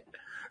get it.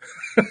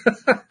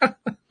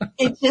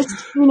 It's just,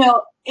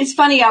 it's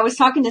funny. I was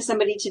talking to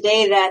somebody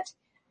today that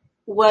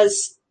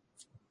was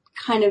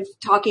kind of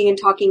talking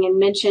and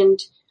mentioned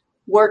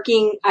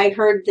working. I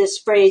heard this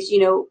phrase,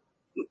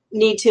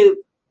 need to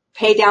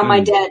pay down my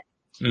debt,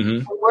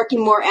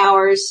 working more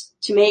hours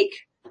to make,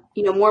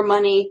 more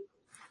money.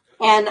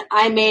 And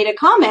I made a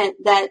comment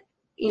that,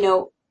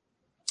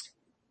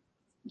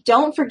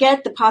 don't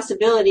forget the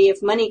possibility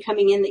of money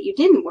coming in that you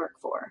didn't work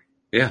for.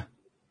 Yeah.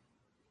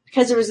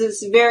 Because there was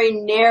this very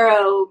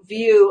narrow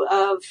view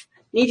of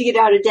need to get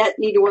out of debt,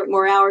 need to work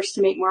more hours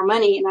to make more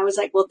money. And I was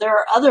like, well, there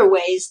are other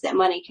ways that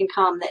money can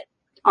come that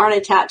aren't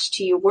attached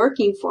to you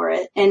working for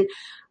it. And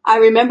I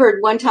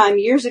remembered one time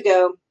years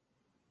ago,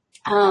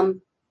 my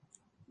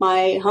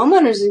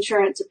homeowner's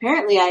insurance,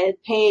 apparently I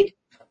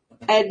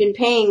had been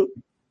paying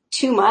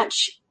too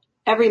much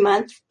every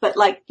month, but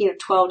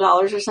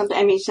 $12 or something.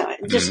 I mean, so I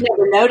just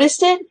never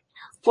noticed it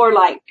for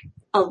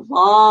a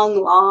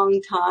long, long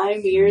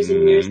time, years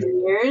and years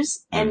and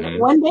years. And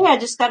one day I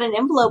just got an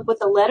envelope with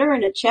a letter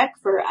and a check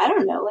for, I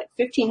don't know,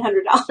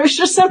 $1,500 or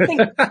something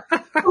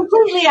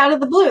completely out of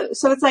the blue.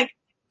 So it's like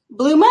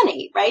blue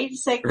money, right?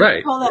 It's like,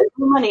 right. Call that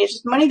blue money. It's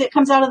just money that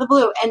comes out of the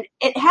blue, and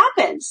it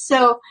happens.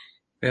 So,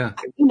 yeah,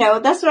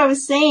 that's what I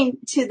was saying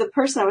to the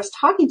person I was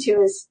talking to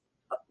is,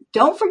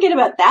 don't forget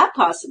about that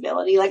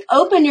possibility.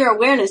 Open your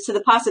awareness to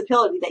the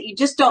possibility that you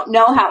just don't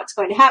know how it's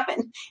going to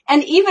happen.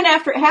 And even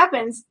after it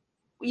happens,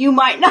 you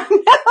might not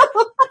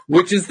know.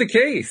 Which is the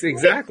case.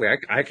 Exactly.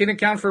 I can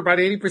account for about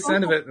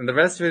 80% of it, and the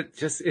rest of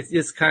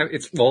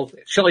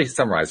it Shelley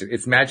summarized it.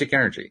 It's magic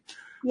energy.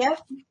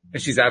 Yep.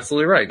 And she's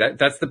absolutely right.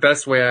 That's the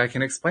best way I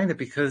can explain it,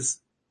 because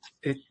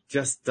it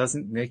just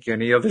doesn't make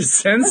any other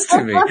sense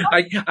to me.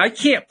 I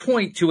can't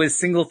point to a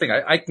single thing.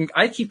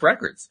 I keep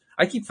records.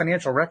 I keep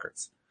financial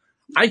records.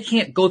 I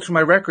can't go through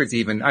my records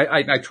even.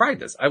 I tried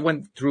this. I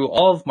went through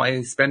all of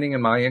my spending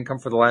and my income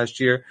for the last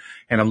year,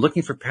 and I'm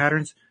looking for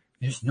patterns.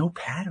 There's no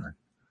pattern.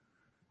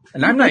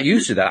 And I'm not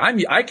used to that.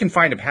 I can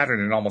find a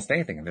pattern in almost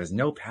anything, and there's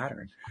no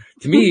pattern.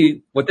 To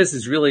me, what this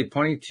is really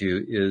pointing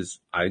to is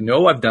I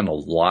know I've done a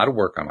lot of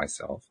work on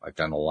myself. I've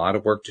done a lot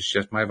of work to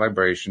shift my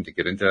vibration, to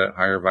get into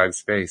higher vibe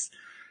space,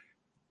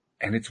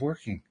 and it's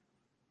working.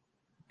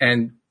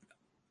 And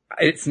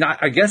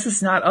I guess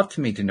it's not up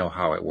to me to know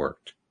how it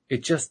worked.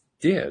 It just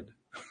did.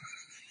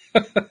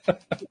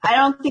 I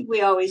don't think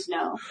we always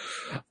know.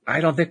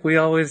 I don't think we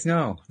always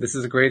know. This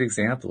is a great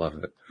example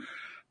of it.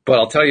 But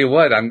I'll tell you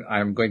what,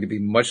 I'm going to be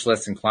much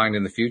less inclined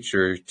in the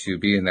future to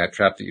be in that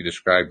trap that you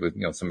described with,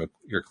 some of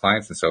your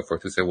clients and so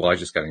forth who say, well, I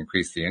just got to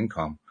increase the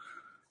income.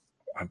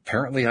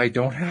 Apparently I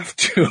don't have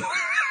to.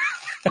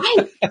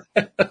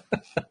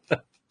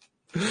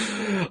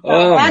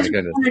 Oh my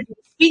goodness.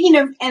 Speaking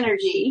of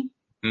energy,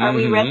 are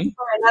we ready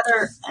for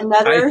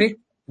another? I think,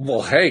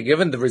 well, hey,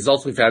 given the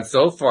results we've had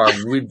so far,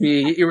 we'd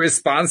be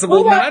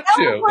irresponsible not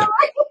to.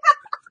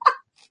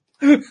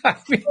 I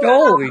mean,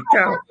 holy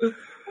cow.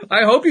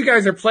 I hope you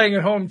guys are playing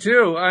at home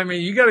too. I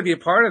mean, you got to be a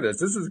part of this.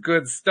 This is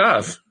good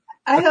stuff.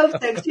 I hope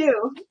so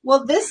too.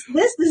 Well, this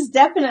is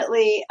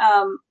definitely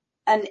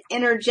an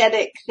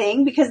energetic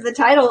thing, because the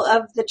title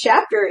of the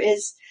chapter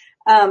is,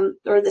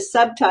 or the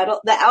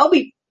subtitle,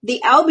 the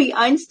Albie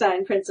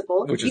Einstein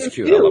principle, which is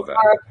cute. I love that.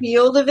 Are a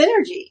field of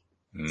energy.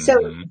 Mm-hmm.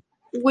 So,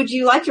 would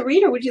you like to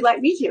read, or would you like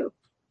me to?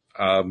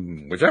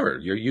 Whichever.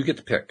 You get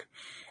to pick.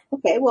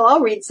 Okay. Well, I'll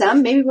read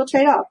some. Maybe we'll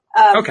trade off.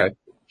 Okay.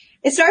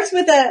 It starts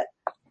with a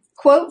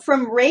quote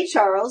from Ray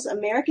Charles,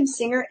 American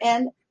singer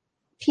and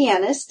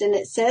pianist, and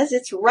it says,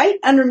 "It's right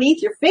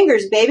underneath your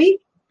fingers, baby.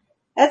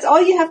 That's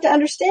all you have to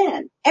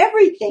understand.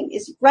 Everything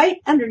is right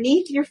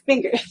underneath your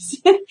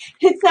fingers."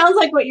 It sounds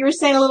like what you were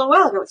saying a little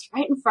while ago. It's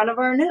right in front of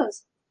our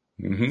nose.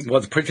 Mm-hmm. Well,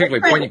 it's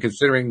particularly poignant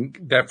considering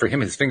that for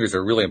him, his fingers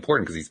are really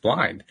important because he's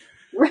blind.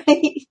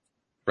 Right.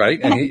 Right?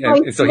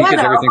 And so he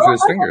gets everything through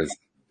his fingers.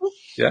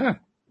 Yeah.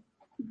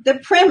 The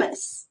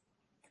premise.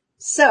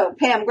 So,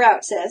 Pam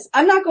Grout says,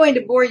 "I'm not going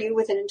to bore you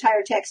with an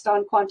entire text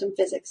on quantum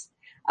physics.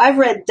 I've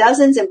read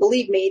dozens, and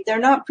believe me, they're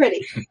not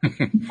pretty.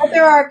 But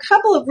there are a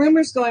couple of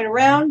rumors going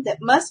around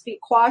that must be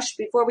quashed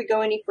before we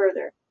go any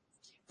further.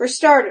 For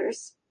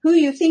starters, who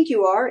you think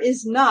you are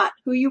is not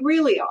who you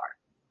really are.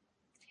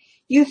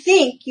 You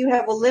think you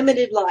have a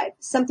limited life,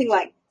 something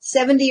like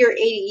 70 or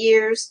 80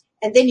 years,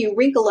 and then you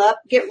wrinkle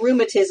up, get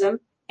rheumatism,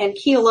 and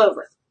keel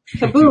over.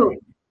 Kaboom!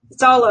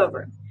 It's all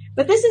over.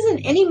 But this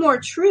isn't any more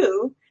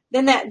true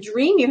than that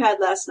dream you had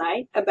last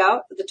night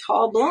about the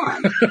tall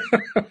blonde.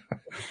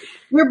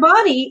 Your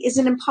body is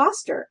an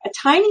imposter, a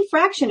tiny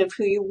fraction of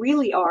who you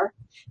really are.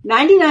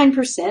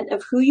 99%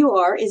 of who you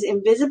are is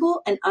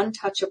invisible and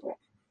untouchable.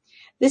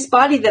 This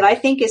body that I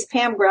think is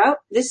Pam Grout,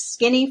 this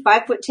skinny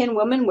 5'10"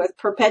 woman with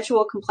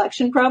perpetual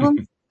complexion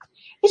problems,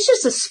 it's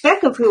just a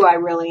speck of who I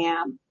really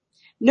am.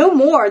 No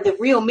more the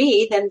real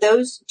me than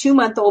those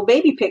 2-month-old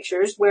baby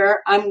pictures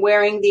where I'm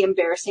wearing the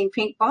embarrassing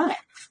pink bonnet.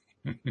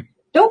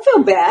 Don't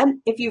feel bad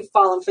if you've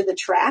fallen for the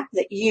trap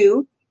that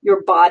you,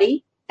 your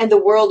body, and the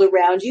world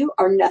around you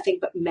are nothing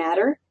but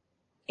matter.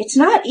 It's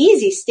not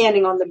easy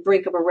standing on the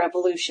brink of a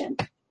revolution.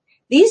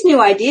 These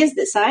new ideas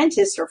that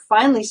scientists are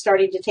finally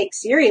starting to take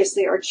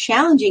seriously are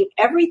challenging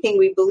everything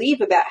we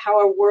believe about how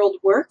our world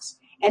works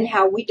and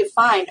how we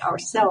define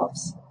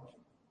ourselves.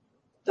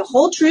 The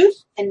whole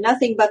truth and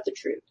nothing but the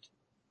truth."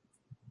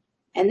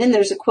 And then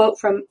there's a quote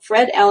from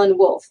Fred Alan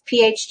Wolf,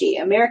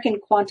 PhD, American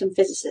quantum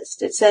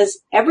physicist. It says,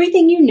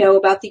 "Everything you know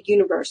about the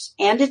universe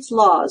and its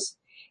laws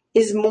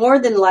is more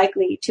than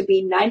likely to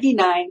be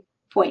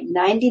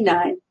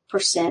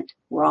 99.99%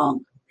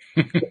 wrong."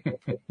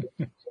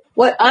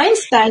 What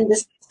Einstein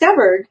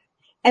discovered,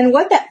 and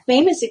what that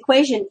famous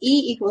equation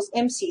E =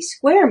 mc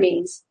squared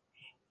means,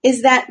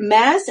 is that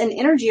mass and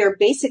energy are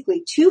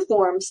basically two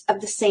forms of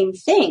the same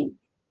thing.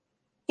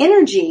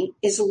 Energy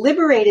is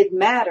liberated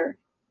matter,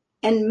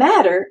 and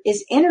matter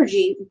is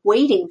energy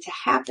waiting to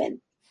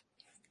happen.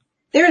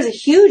 There is a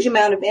huge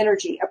amount of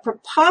energy, a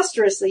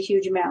preposterously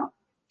huge amount,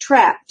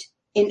 trapped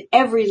in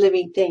every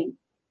living thing.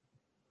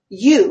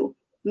 You,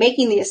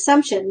 making the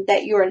assumption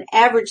that you're an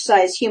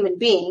average-sized human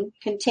being,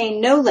 contain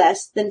no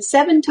less than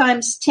 7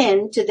 times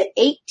 10 to the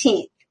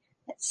 18th.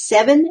 That's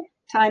 7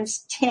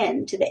 times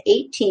 10 to the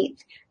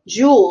 18th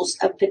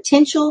joules of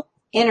potential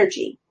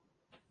energy.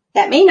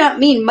 That may not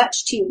mean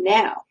much to you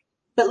now,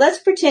 but let's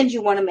pretend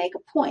you want to make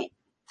a point.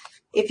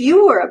 If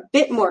you were a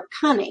bit more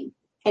cunning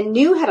and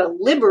knew how to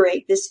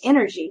liberate this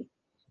energy,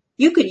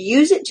 you could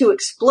use it to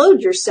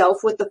explode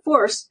yourself with the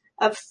force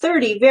of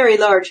 30 very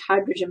large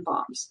hydrogen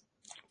bombs.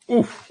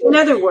 Oof. In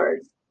other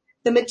words,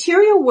 the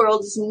material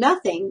world is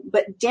nothing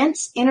but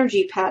dense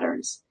energy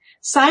patterns.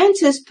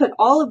 Scientists put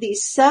all of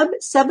these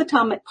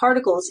subatomic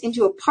particles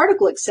into a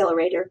particle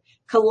accelerator,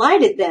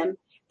 collided them,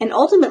 and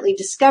ultimately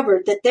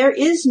discovered that there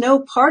is no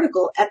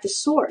particle at the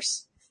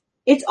source.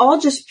 It's all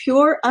just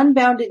pure,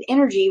 unbounded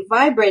energy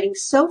vibrating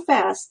so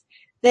fast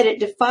that it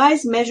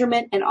defies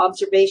measurement and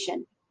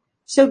observation.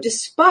 So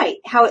despite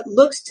how it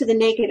looks to the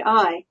naked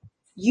eye,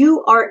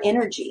 you are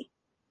energy.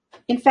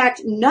 In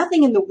fact,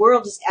 nothing in the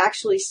world is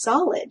actually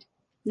solid.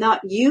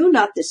 Not you,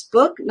 not this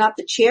book, not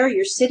the chair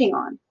you're sitting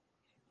on.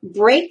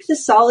 Break the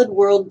solid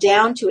world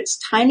down to its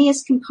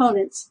tiniest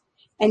components,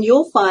 and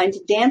you'll find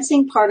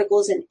dancing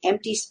particles in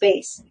empty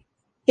space.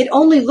 It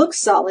only looks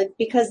solid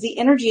because the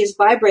energy is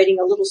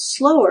vibrating a little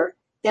slower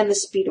than the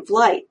speed of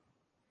light.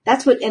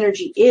 That's what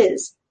energy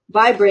is,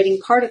 vibrating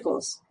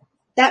particles.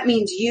 That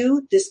means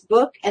you, this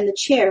book, and the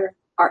chair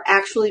are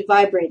actually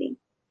vibrating.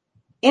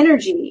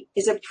 Energy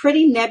is a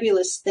pretty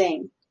nebulous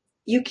thing.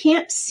 You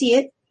can't see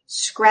it,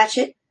 scratch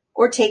it,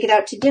 or take it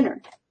out to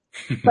dinner.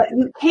 But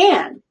you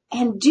can,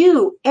 and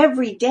do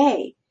every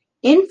day,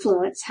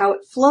 influence how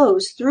it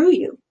flows through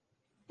you.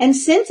 And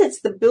since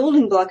it's the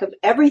building block of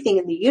everything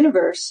in the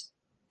universe,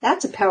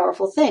 that's a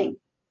powerful thing.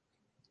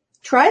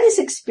 Try this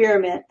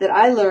experiment that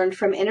I learned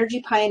from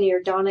energy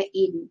pioneer Donna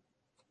Eden.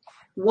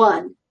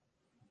 1.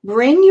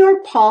 Bring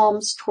your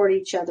palms toward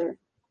each other,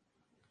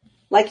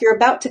 like you're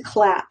about to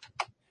clap,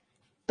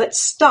 but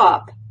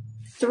stop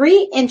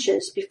 3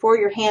 inches before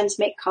your hands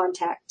make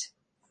contact.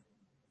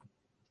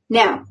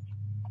 Now,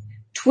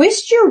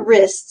 twist your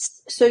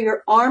wrists so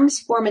your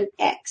arms form an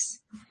X.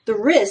 The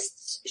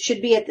wrists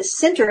should be at the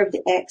center of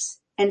the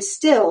X and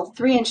still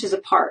 3 inches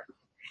apart.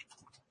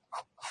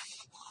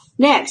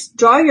 Next,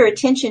 draw your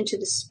attention to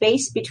the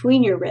space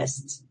between your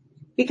wrists.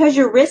 Because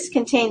your wrists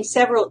contain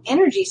several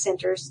energy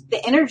centers,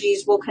 the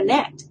energies will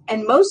connect,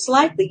 and most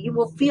likely you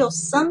will feel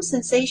some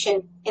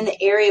sensation in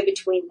the area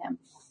between them.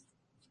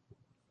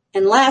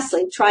 And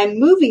lastly, try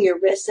moving your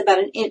wrists about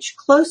an inch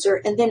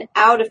closer and then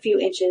out a few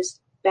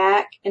inches,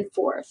 back and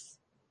forth.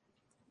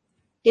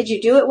 Did you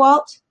do it,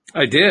 Walt?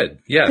 I did.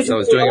 Yes, I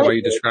was doing it what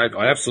you described.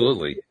 Oh,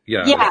 absolutely.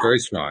 Yeah. It was very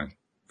strong.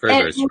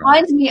 Very strong. It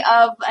reminds me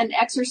of an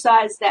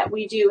exercise that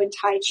we do in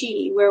Tai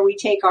Chi where we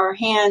take our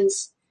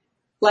hands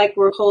like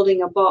we're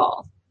holding a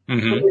ball.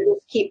 Mm-hmm. And we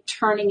just keep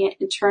turning it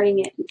and turning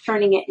it and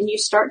turning it, and you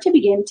start to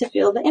begin to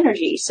feel the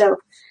energy. So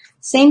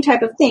same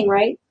type of thing,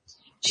 right?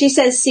 She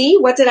says, see,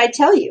 what did I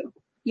tell you?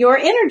 Your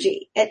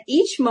energy. At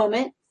each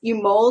moment,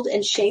 you mold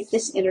and shape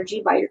this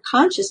energy by your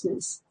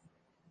consciousness.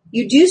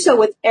 You do so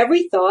with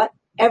every thought,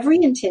 every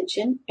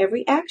intention,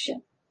 every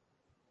action.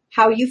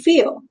 How you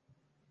feel,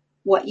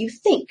 what you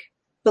think,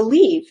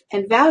 believe,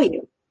 and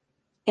value,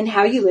 and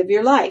how you live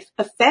your life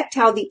affect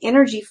how the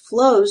energy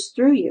flows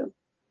through you.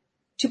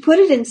 To put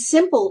it in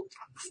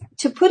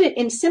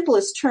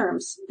simplest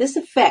terms, this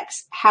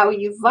affects how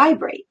you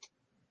vibrate.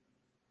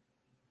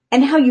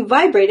 And how you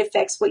vibrate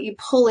affects what you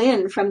pull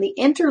in from the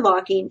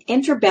interlocking,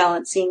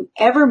 interbalancing,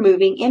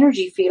 ever-moving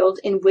energy field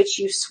in which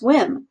you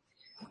swim.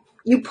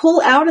 You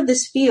pull out of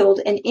this field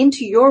and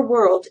into your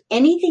world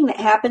anything that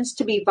happens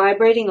to be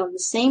vibrating on the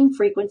same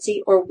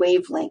frequency or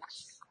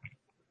wavelength.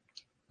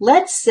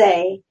 Let's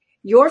say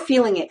you're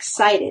feeling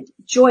excited,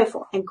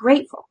 joyful, and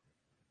grateful.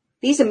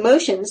 These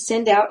emotions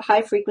send out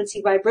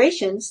high-frequency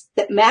vibrations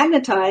that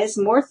magnetize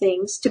more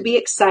things to be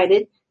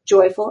excited,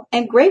 joyful,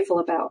 and grateful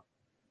about.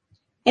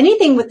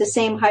 Anything with the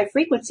same high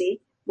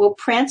frequency will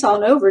prance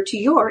on over to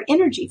your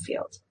energy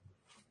field.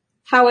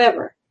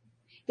 However,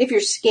 if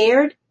you're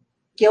scared,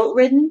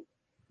 guilt-ridden,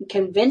 and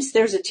convinced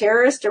there's a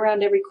terrorist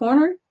around every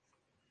corner,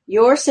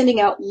 you're sending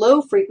out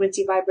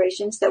low-frequency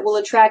vibrations that will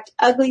attract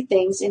ugly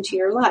things into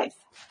your life.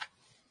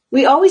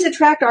 We always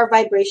attract our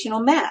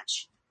vibrational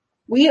match.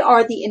 We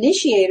are the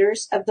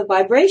initiators of the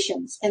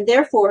vibrations and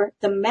therefore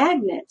the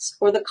magnets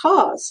or the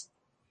cause.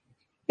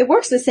 It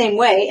works the same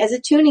way as a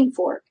tuning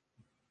fork.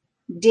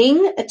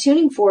 Ding a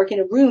tuning fork in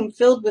a room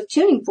filled with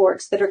tuning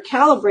forks that are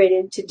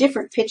calibrated to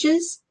different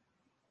pitches,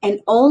 and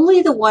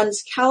only the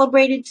ones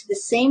calibrated to the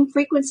same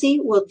frequency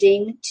will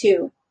ding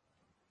too.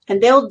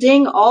 And they'll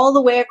ding all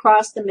the way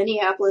across the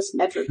Minneapolis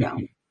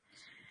Metrodome.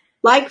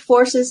 Like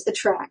forces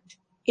attract.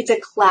 It's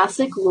a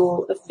classic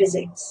rule of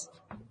physics.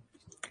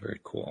 Very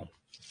cool.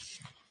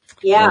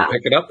 Yeah. Want to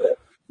pick it up?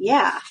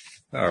 Yeah.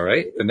 All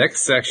right. The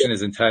next section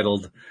is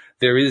entitled,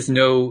 There is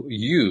no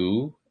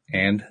you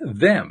and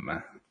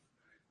them.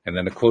 And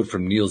then a quote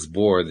from Niels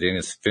Bohr, the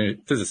Danish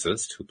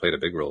physicist who played a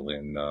big role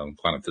in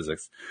quantum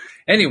physics.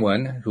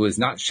 Anyone who is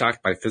not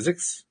shocked by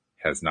physics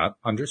has not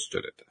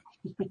understood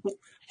it.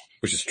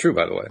 Which is true,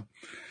 by the way.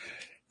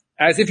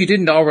 As if you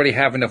didn't already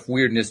have enough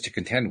weirdness to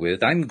contend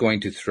with, I'm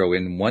going to throw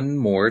in one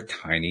more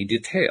tiny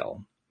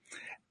detail.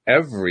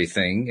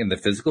 Everything in the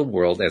physical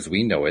world as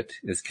we know it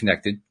is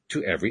connected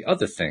to every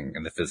other thing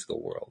in the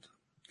physical world.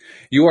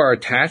 You are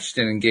attached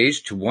and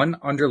engaged to one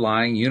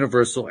underlying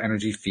universal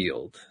energy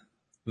field.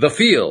 The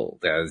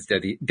field, as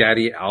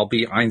Daddy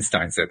Albie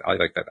Einstein said. I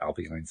like that,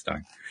 Albie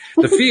Einstein.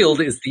 The field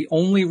is the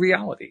only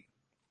reality.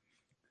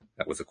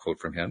 That was a quote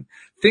from him.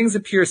 Things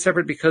appear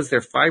separate because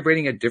they're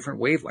vibrating at different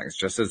wavelengths,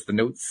 just as the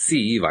note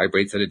C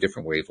vibrates at a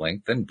different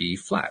wavelength than B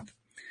flat.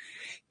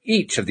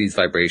 Each of these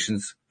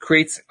vibrations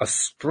creates a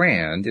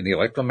strand in the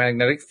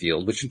electromagnetic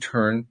field, which in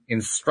turn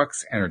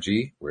instructs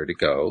energy where to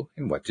go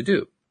and what to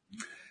do.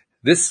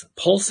 This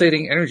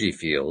pulsating energy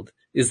field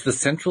is the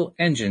central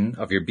engine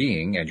of your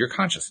being and your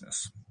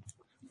consciousness.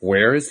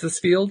 Where is this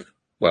field?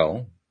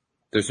 Well,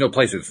 there's no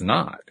place it's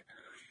not.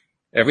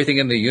 Everything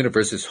in the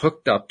universe is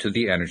hooked up to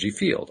the energy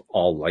field.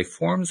 All life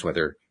forms,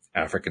 whether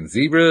African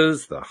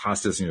zebras, the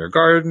hostas in your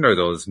garden, or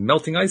those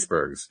melting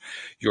icebergs.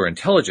 Your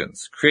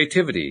intelligence,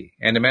 creativity,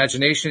 and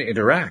imagination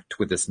interact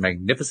with this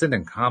magnificent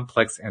and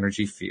complex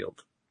energy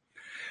field.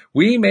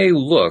 We may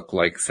look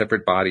like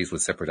separate bodies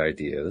with separate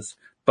ideas,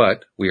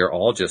 but we are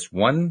all just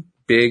one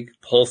big,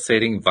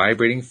 pulsating,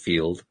 vibrating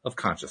field of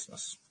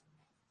consciousness.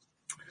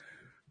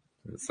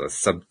 It's a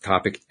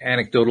subtopic,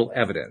 anecdotal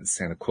evidence,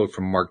 and a quote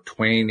from Mark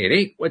Twain: "It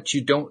ain't what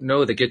you don't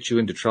know that gets you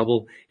into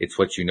trouble. It's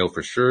what you know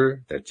for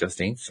sure that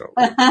just ain't so."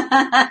 Love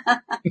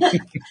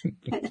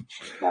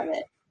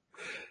it.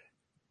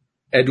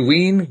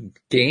 Edwene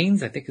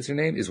Gaines, I think is her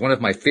name, is one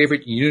of my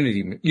favorite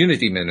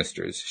unity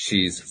ministers.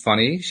 She's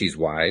funny, she's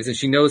wise, and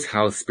she knows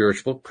how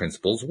spiritual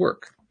principles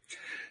work.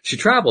 She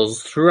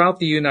travels throughout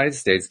the United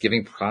States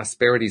giving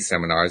prosperity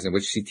seminars in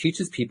which she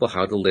teaches people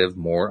how to live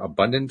more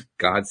abundant,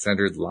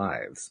 God-centered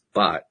lives.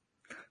 But,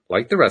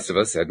 like the rest of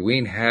us,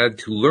 Edwene had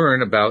to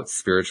learn about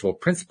spiritual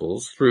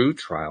principles through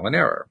trial and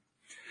error.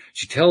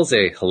 She tells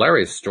a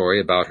hilarious story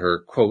about her,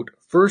 quote,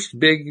 first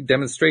big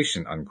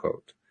demonstration,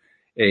 unquote.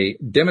 A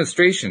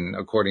demonstration,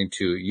 according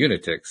to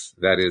Unitics,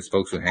 that is,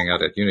 folks who hang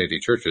out at Unity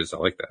churches, I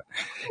like that,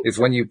 is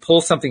when you pull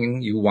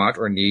something you want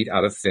or need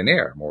out of thin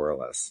air, more or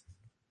less.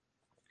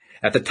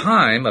 At the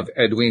time of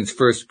Edwene's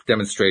first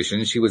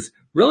demonstration, she was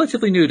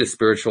relatively new to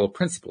spiritual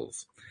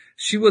principles.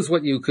 She was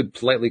what you could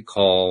politely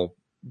call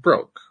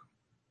broke.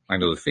 I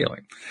know the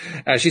feeling.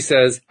 As she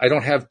says, I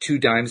don't have 2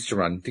 dimes to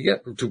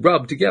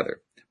rub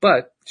together.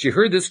 But she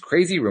heard this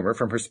crazy rumor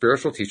from her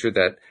spiritual teacher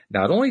that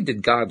not only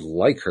did God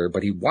like her,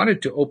 but he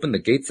wanted to open the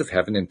gates of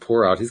heaven and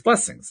pour out his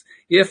blessings,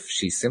 if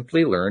she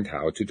simply learned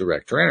how to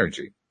direct her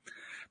energy.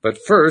 But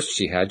first,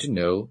 she had to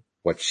know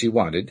what she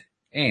wanted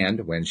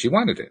and when she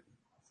wanted it.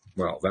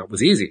 Well, that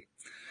was easy.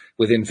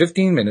 Within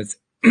 15 minutes,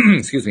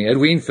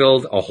 Edwene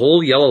filled a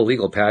whole yellow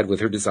legal pad with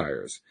her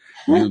desires.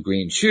 New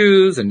green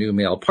shoes, a new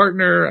male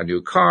partner, a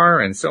new car,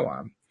 and so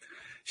on.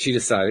 She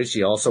decided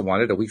she also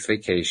wanted a week's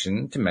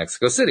vacation to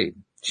Mexico City.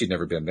 She'd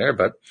never been there,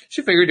 but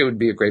she figured it would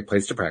be a great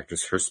place to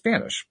practice her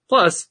Spanish.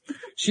 Plus,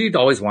 she'd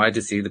always wanted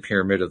to see the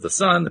Pyramid of the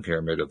Sun, the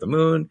Pyramid of the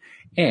Moon,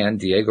 and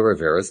Diego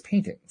Rivera's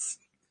paintings.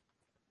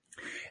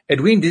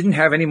 Edwene didn't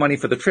have any money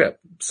for the trip,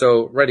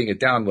 so writing it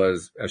down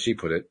was, as she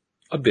put it,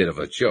 a bit of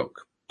a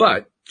joke.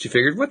 But she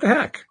figured, what the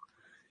heck?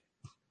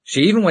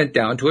 She even went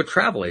down to a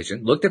travel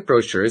agent, looked at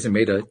brochures, and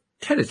made a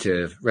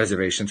tentative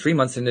reservation 3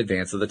 months in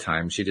advance of the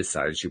time she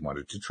decided she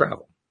wanted to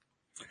travel.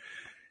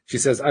 She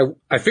says,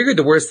 I figured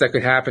the worst that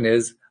could happen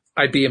is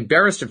I'd be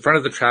embarrassed in front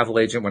of the travel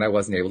agent when I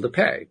wasn't able to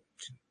pay.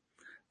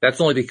 That's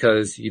only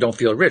because you don't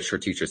feel rich, her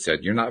teacher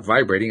said. You're not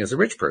vibrating as a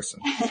rich person.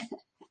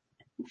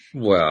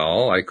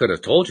 Well, I could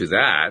have told you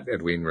that,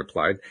 Edwene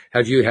replied.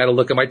 Have you had a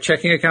look at my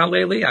checking account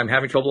lately? I'm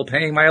having trouble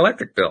paying my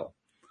electric bill.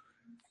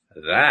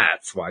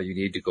 That's why you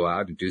need to go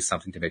out and do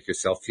something to make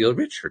yourself feel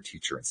rich, her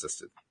teacher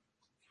insisted.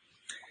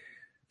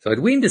 So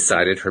Edwene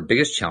decided her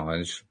biggest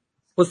challenge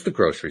was the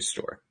grocery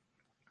store.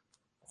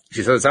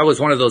 She says, I was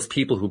one of those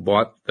people who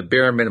bought the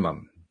bare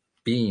minimum,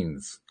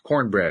 beans,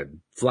 cornbread,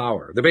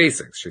 flour, the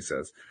basics, she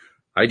says.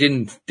 I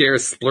didn't dare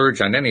splurge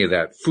on any of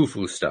that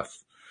foo-foo stuff.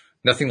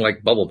 Nothing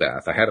like bubble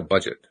bath. I had a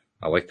budget.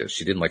 I like this.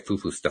 She didn't like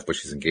foo-foo stuff, but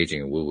she's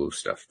engaging in woo-woo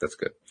stuff. That's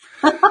good.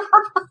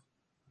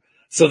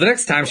 So the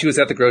next time she was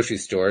at the grocery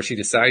store, she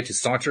decided to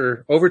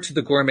saunter over to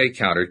the gourmet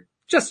counter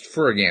just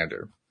for a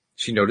gander.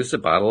 She noticed a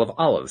bottle of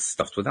olives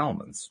stuffed with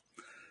almonds.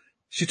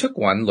 She took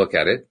one look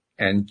at it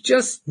and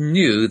just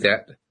knew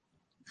that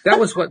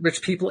was what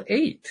rich people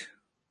ate.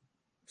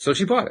 So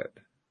she bought it,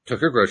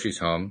 took her groceries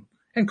home,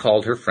 and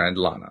called her friend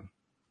Lana.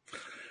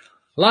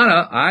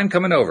 Lana, I'm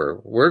coming over.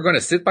 We're going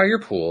to sit by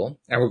your pool,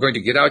 and we're going to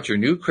get out your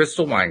new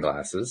crystal wine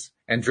glasses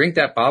and drink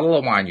that bottle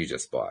of wine you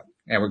just bought.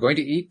 And we're going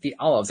to eat the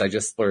olives I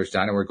just splurged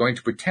on, and we're going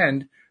to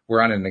pretend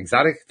we're on an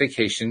exotic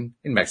vacation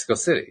in Mexico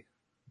City.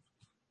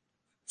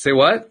 Say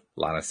what?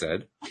 Lana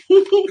said.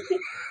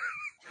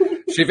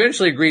 She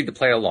eventually agreed to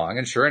play along,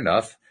 and sure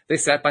enough, they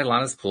sat by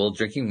Lana's pool,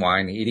 drinking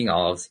wine, eating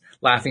olives,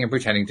 laughing and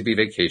pretending to be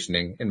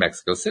vacationing in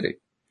Mexico City.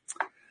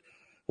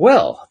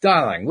 Well,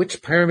 darling,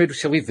 which pyramid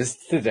shall we visit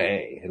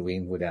today?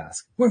 Edwene would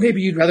ask. Or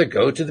maybe you'd rather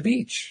go to the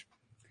beach.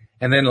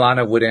 And then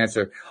Lana would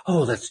answer,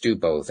 oh, let's do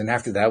both. And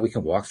after that, we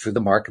can walk through the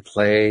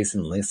marketplace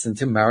and listen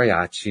to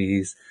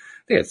mariachis.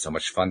 They had so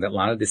much fun that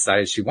Lana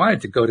decided she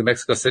wanted to go to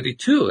Mexico City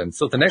too. And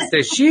so the next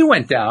day she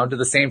went down to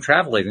the same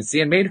travel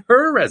agency and made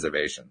her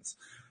reservations.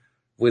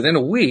 Within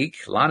a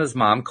week, Lana's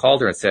mom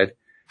called her and said,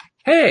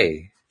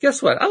 hey,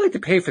 guess what? I'd like to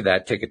pay for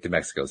that ticket to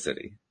Mexico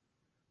City.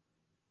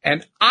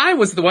 And I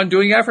was the one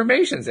doing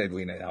affirmations,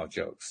 Edwene now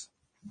jokes.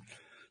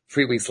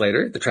 3 weeks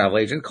later, the travel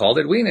agent called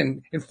Edwene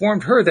and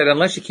informed her that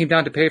unless she came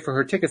down to pay for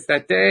her tickets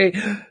that day,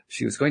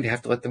 she was going to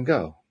have to let them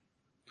go.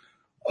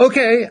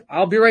 Okay,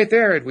 I'll be right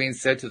there, Edwene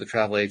said to the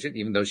travel agent,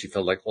 even though she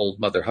felt like old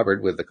Mother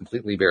Hubbard with the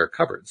completely bare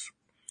cupboards.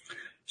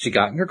 She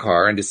got in her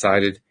car and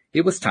decided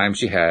it was time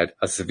she had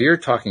a severe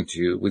talking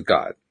to with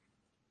God.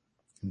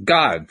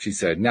 God, she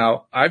said,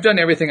 now I've done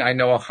everything I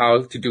know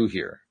how to do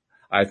here.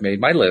 I've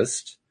made my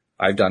list.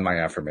 I've done my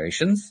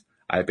affirmations.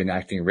 I've been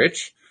acting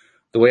rich.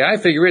 The way I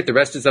figure it, the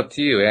rest is up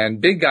to you.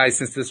 And big guy,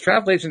 since this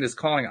travel agent is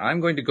calling,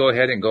 I'm going to go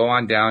ahead and go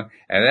on down,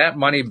 and that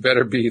money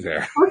better be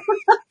there.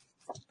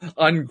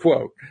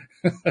 Unquote.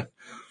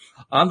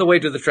 On the way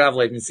to the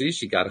travel agency,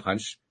 she got a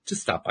hunch to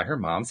stop by her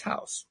mom's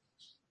house.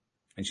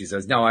 And she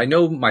says, now I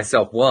know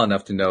myself well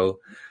enough to know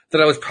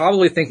that I was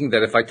probably thinking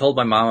that if I told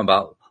my mom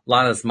about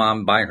Lana's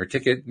mom buying her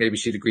ticket, maybe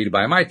she'd agree to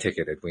buy my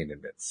ticket, Edwina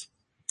admits.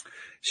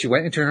 She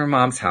went into her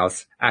mom's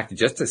house, acted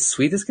just as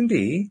sweet as can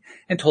be,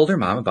 and told her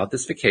mom about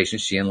this vacation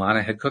she and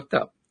Lana had cooked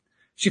up.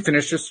 She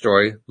finished her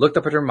story, looked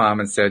up at her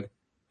mom, and said,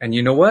 and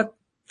you know what?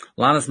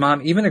 Lana's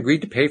mom even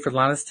agreed to pay for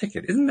Lana's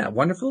ticket. Isn't that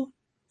wonderful?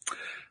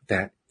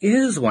 That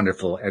is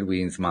wonderful,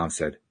 Edwina's mom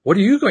said. What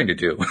are you going to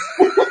do?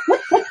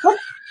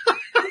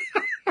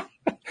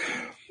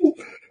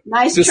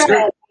 Nice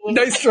try.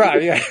 Nice try,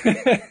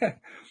 yeah.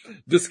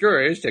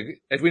 Discouraged,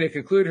 Edwina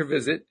concluded her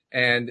visit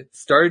and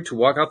started to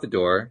walk out the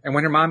door. And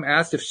when her mom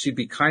asked if she'd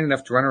be kind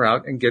enough to run her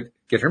out and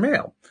get her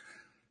mail,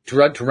 to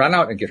run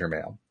out and get her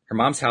mail, her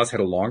mom's house had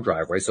a long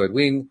driveway. So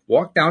Edwina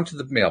walked down to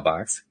the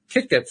mailbox,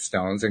 kicked at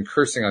stones and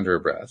cursing under her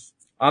breath.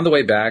 On the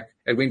way back,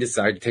 Edwina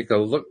decided to take a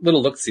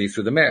little look-see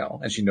through the mail,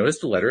 and she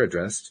noticed a letter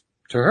addressed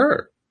to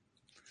her.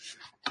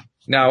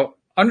 Now,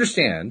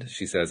 understand,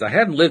 she says, I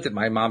hadn't lived at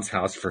my mom's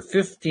house for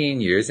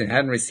 15 years and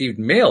hadn't received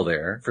mail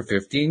there for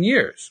 15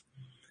 years.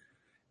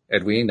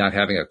 Edwina, not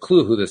having a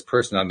clue who this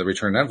person on the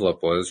return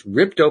envelope was,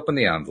 ripped open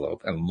the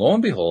envelope, and lo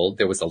and behold,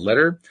 there was a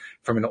letter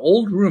from an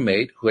old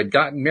roommate who had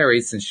gotten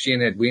married since she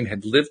and Edwina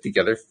had lived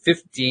together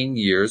 15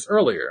 years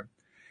earlier.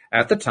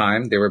 At the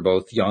time, they were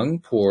both young,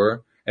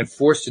 poor, and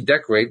forced to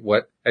decorate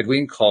what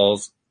Edwina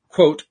calls,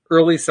 quote,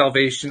 early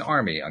Salvation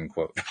Army,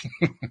 unquote.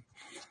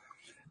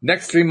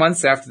 Next 3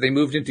 months after they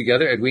moved in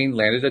together, Edwina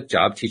landed a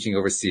job teaching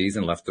overseas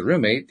and left the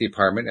roommate, the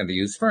apartment, and the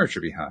used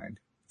furniture behind.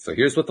 So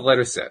here's what the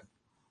letter said.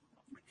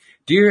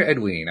 Dear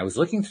Edwina, I was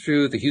looking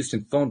through the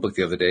Houston phone book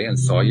the other day and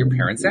saw your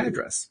parents'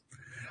 address.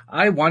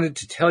 I wanted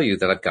to tell you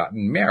that I've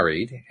gotten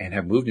married and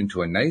have moved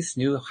into a nice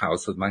new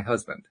house with my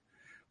husband.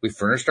 We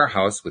furnished our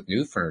house with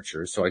new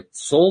furniture, so I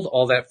sold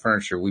all that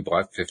furniture we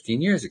bought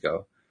 15 years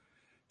ago.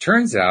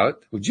 Turns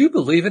out, would you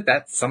believe it,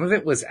 that some of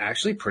it was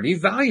actually pretty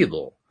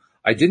valuable.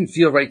 I didn't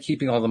feel right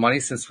keeping all the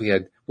money since we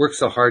had worked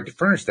so hard to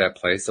furnish that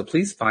place, so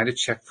please find a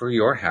check for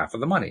your half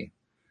of the money.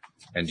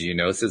 And do you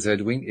know, says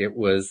Edwina, it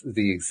was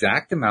the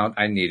exact amount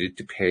I needed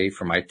to pay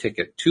for my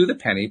ticket to the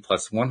penny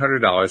plus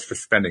 $100 for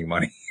spending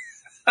money.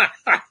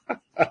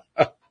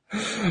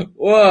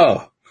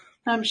 Whoa.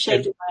 I'm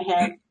shaking my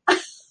head.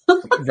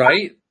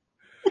 Right?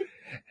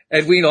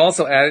 Edwina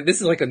also added,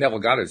 this is like a Neville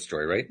Goddard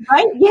story, right?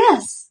 Right?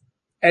 Yes.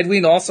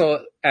 Edwina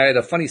also added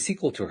a funny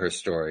sequel to her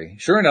story.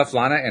 Sure enough,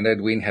 Lana and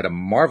Edwina had a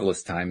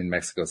marvelous time in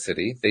Mexico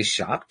City. They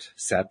shopped,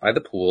 sat by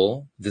the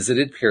pool,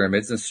 visited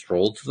pyramids, and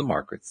strolled to the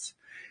markets.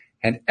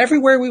 And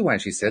everywhere we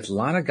went, she said,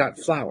 Lana got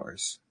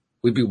flowers.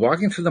 We'd be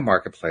walking through the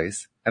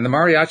marketplace, and the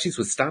mariachis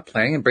would stop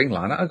playing and bring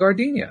Lana a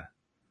gardenia.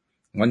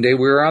 One day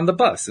we were on the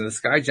bus, and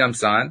this guy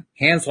jumps on,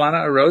 hands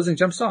Lana a rose, and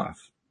jumps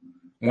off.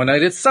 One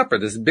night at supper,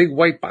 this big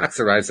white box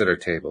arrives at our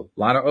table.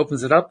 Lana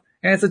opens it up,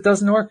 and it's a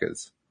dozen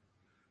orchids.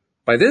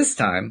 By this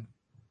time,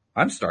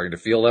 I'm starting to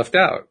feel left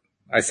out.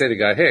 I say to the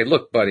guy, hey,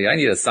 look, buddy, I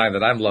need a sign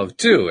that I'm loved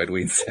too,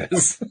 Edwina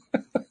says.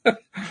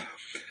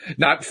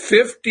 Not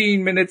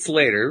 15 minutes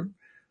later,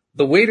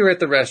 the waiter at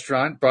the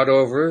restaurant brought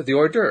over the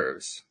hors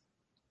d'oeuvres.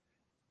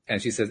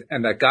 And she says,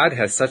 and that God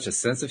has such a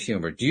sense of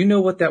humor. Do you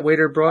know what that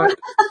waiter brought?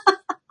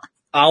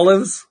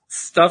 Olives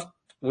stuffed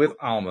with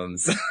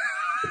almonds.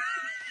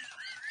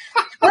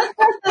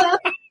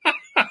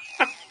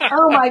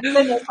 Oh my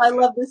goodness, I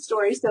love this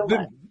story so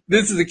much.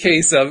 This is a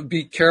case of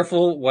be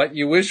careful what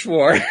you wish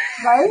for.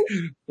 Right?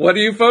 What are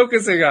you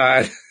focusing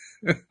on?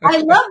 I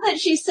love that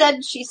she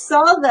said she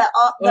saw the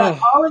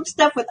olive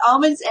stuff with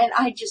almonds, and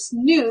I just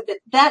knew that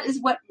that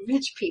is what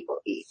rich people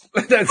eat.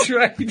 That's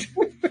right.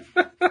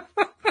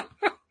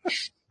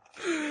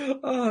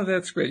 Oh,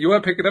 that's great. You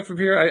want to pick it up from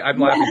here? I'm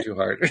laughing too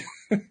hard.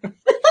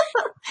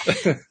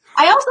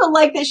 I also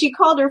like that she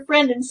called her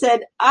friend and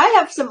said, I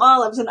have some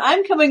olives and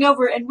I'm coming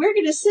over and we're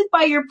going to sit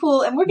by your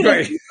pool and we're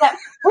going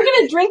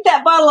to drink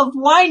that bottle of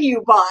wine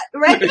you bought,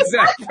 right?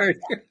 Exactly.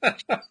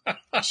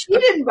 She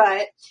didn't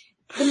buy it.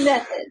 The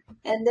method.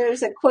 And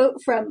there's a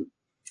quote from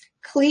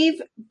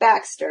Cleve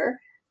Baxter,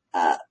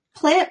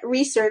 plant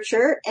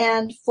researcher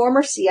and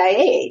former CIA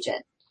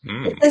agent.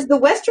 It says the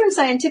Western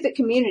scientific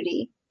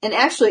community, and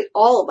actually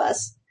all of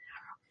us,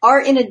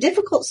 are in a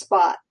difficult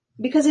spot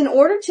because in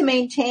order to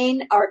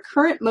maintain our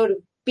current mode of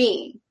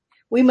being,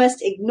 we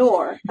must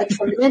ignore a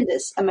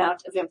tremendous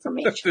amount of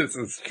information. This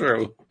is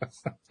true.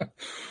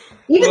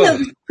 Even though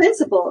this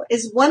principle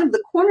is one of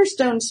the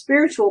cornerstone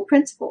spiritual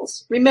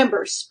principles,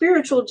 remember,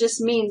 spiritual just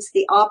means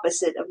the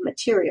opposite of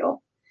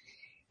material.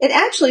 It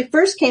actually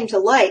first came to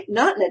light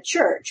not in a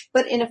church,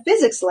 but in a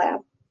physics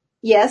lab.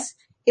 Yes,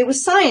 it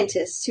was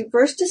scientists who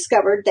first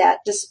discovered that,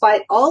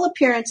 despite all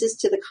appearances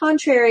to the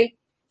contrary,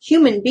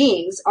 human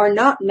beings are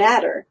not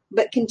matter,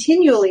 but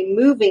continually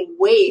moving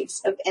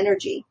waves of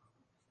energy.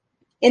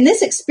 In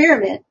this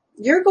experiment,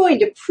 you're going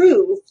to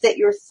prove that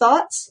your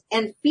thoughts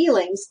and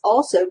feelings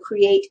also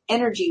create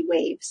energy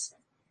waves.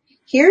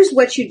 Here's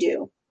what you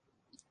do.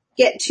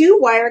 Get 2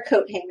 wire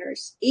coat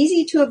hangers,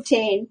 easy to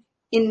obtain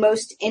in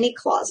most any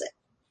closet.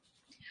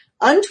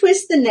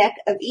 Untwist the neck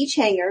of each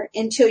hanger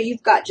until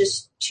you've got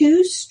just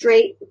 2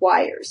 straight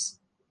wires.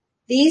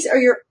 These are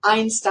your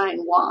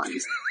Einstein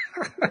wands.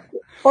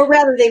 Or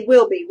rather, they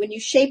will be when you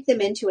shape them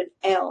into an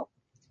L.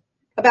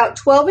 About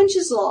 12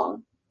 inches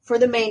long for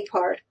the main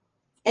part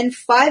and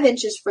 5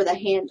 inches for the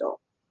handle.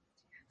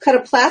 Cut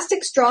a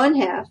plastic straw in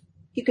half.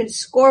 You can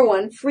score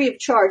one free of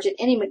charge at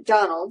any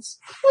McDonald's.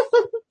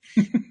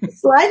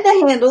 Slide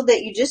the handle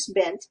that you just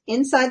bent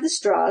inside the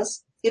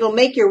straws. It'll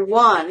make your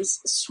wands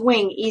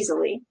swing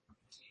easily.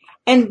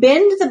 And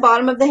bend the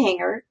bottom of the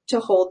hanger to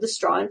hold the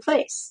straw in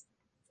place.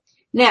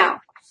 Now,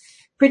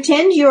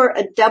 pretend you're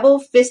a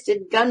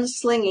double-fisted,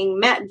 gun-slinging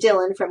Matt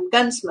Dillon from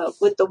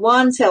Gunsmoke with the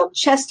wands held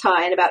chest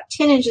high and about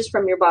 10 inches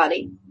from your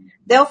body.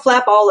 They'll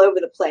flap all over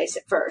the place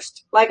at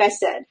first. Like I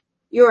said,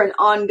 you're an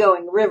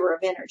ongoing river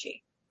of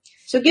energy.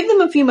 So give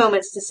them a few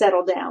moments to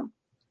settle down.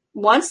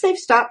 Once they've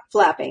stopped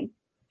flapping,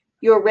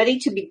 you're ready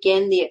to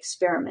begin the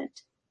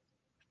experiment.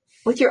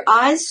 With your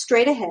eyes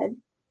straight ahead,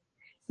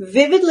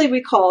 vividly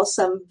recall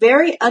some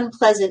very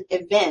unpleasant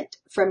event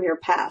from your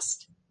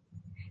past.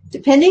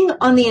 Depending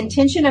on the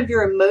intention of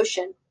your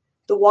emotion,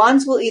 the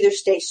wands will either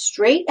stay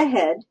straight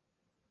ahead,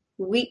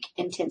 weak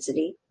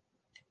intensity,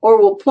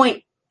 or will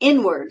point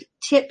inward,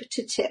 tip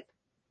to tip.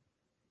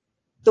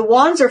 The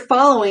wands are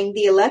following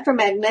the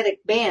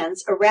electromagnetic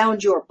bands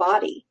around your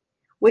body,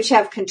 which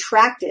have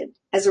contracted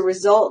as a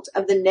result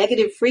of the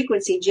negative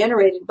frequency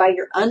generated by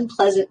your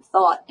unpleasant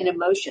thought and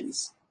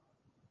emotions.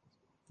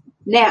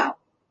 Now,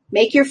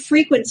 make your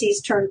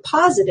frequencies turn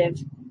positive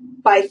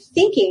by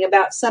thinking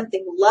about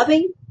something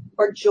loving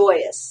or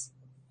joyous.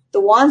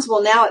 The wands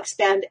will now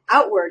expand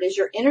outward as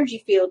your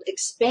energy field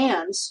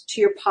expands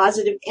to your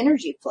positive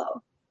energy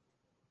flow.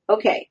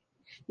 Okay,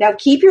 now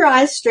keep your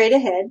eyes straight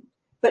ahead,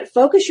 but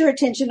focus your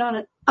attention on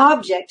an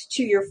object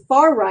to your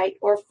far right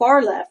or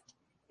far left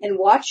and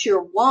watch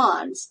your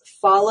wands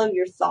follow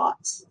your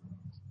thoughts.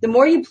 The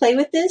more you play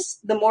with this,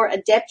 the more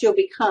adept you'll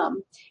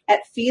become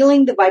at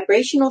feeling the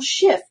vibrational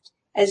shift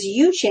as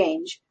you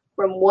change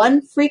from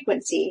one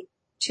frequency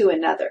to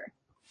another.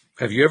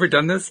 Have you ever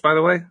done this, by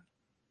the way?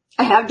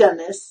 I have done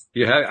this.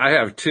 You have? I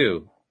have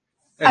too.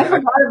 And I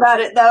forgot about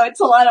it, though. It's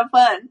a lot of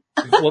fun.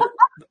 Well,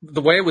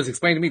 the way it was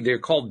explained to me, they're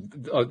called,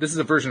 this is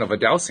a version of a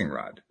dowsing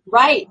rod.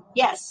 Right.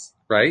 Yes.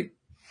 Right?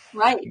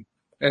 Right.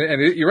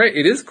 And you're right.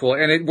 It is cool.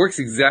 And it works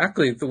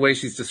exactly the way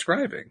she's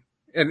describing.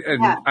 And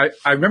yeah.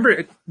 I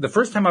remember the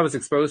first time I was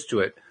exposed to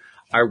it,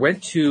 I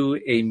went to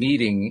a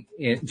meeting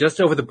just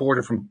over the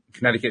border from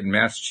Connecticut and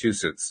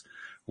Massachusetts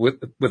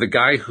with a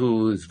guy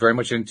who's very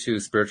much into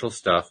spiritual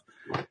stuff.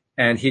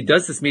 And he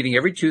does this meeting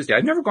every Tuesday.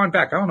 I've never gone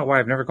back. I don't know why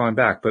I've never gone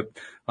back, but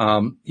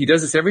he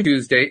does this every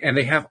Tuesday, and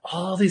they have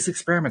all these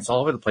experiments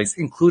all over the place,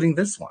 including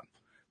this one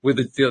with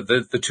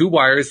the 2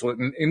 wires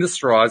in the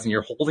straws, and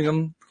you're holding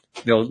them,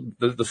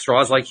 the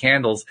straws like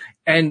handles,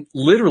 and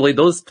literally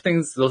those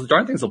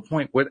darn things will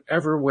point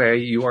whatever way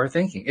you are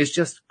thinking. It's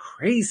just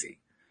crazy.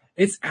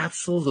 It's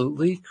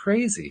absolutely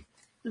crazy.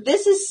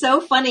 This is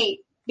so funny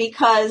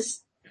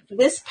because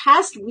this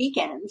past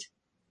weekend,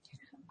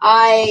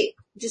 I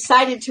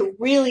decided to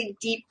really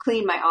deep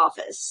clean my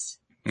office.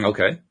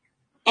 Okay.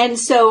 And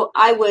so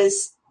I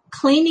was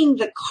cleaning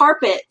the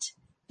carpet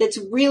that's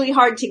really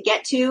hard to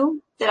get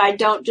to, that I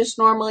don't just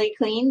normally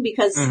clean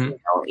because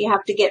you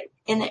have to get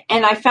in it.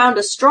 And I found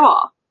a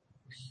straw.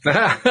 And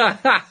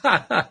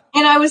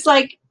I was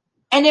like,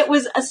 and it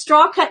was a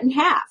straw cut in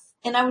half.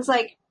 And I was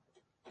like,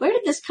 where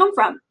did this come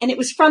from? And it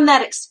was from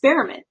that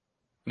experiment.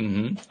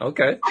 Mm-hmm.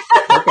 Okay.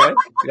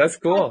 That's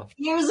cool.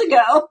 Years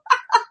ago.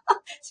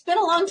 It's been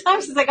a long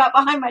time since I got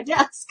behind my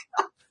desk.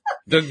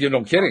 No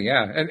kidding,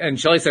 yeah. And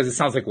Shelley says it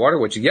sounds like water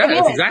witching. Yeah,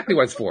 that's exactly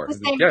what it's for. It's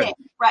the same thing,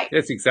 right.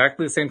 It's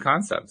exactly the same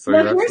concept. So now,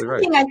 you're absolutely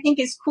right. Here's the thing I think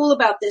is cool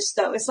about this,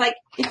 though. It's like,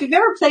 if you've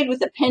ever played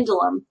with a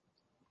pendulum,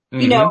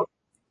 you know,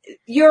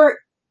 you're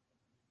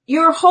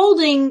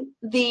holding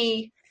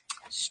the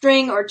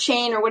string or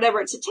chain or whatever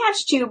it's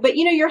attached to, but,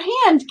 you know, your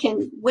hand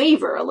can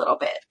waver a little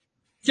bit.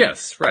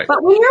 Yes, right.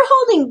 But when you're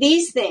holding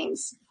these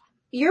things,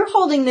 you're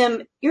holding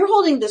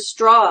the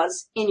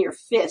straws in your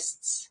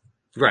fists.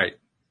 Right.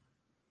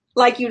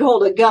 Like you'd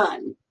hold a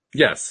gun.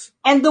 Yes.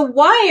 And the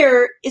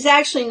wire is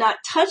actually not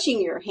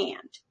touching your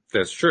hand.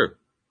 That's true.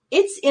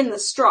 It's in the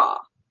straw.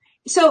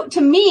 So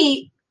to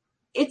me,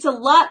 it's a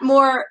lot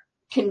more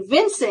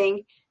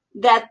convincing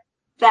that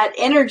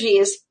energy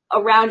is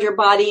around your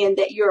body and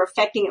that you're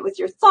affecting it with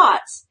your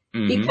thoughts,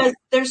 because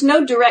there's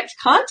no direct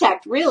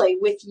contact really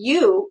with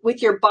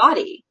your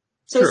body.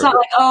 So It's not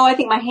like, oh, I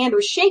think my hand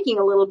was shaking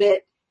a little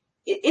bit.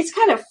 It's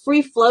kind of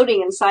free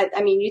floating inside.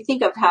 I mean, you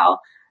think of how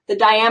the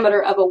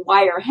diameter of a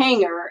wire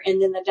hanger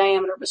and then the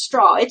diameter of a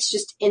straw, it's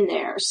just in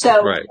there.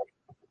 So,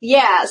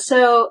 yeah.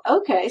 So,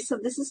 okay. So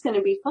this is going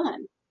to be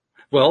fun.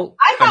 Well,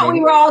 I thought we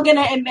were all going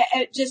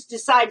to just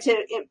decide to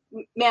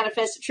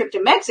manifest a trip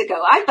to Mexico.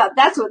 I thought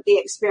that's what the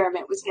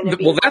experiment was going to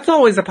be. Well, that's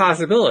always a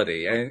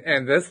possibility.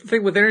 And that's the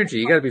thing with energy.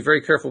 You got to be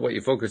very careful what you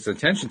focus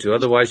attention to.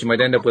 Otherwise, you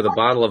might end up with a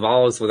bottle of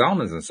olives with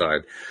almonds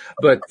inside.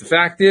 But the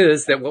fact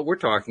is that what we're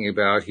talking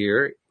about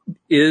here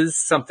is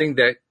something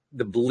that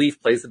the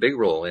belief plays a big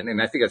role in.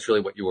 And I think that's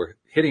really what you were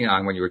hitting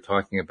on when you were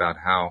talking about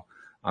how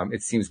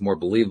it seems more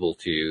believable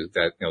to you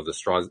that,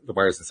 the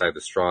wires inside the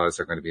straws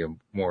are going to be a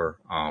more,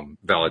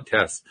 valid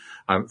test.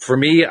 For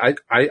me,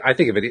 I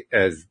think of it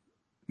as,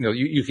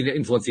 you can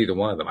influence either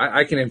one of them.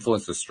 I can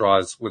influence the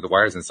straws with the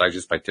wires inside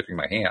just by tipping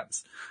my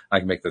hands. I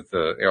can make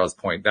the arrows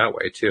point that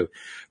way too.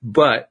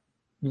 But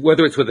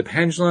whether it's with a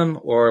pendulum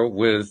or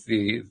with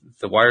the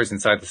wires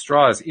inside the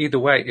straws, either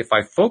way, if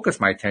I focus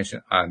my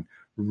attention on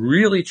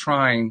really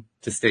trying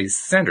to stay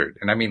centered,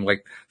 and I mean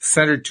like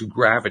centered to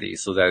gravity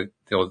so that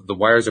the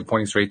wires are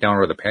pointing straight down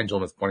or the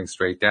pendulum is pointing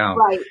straight down.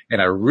 Right. And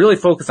I really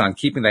focus on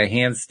keeping the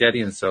hands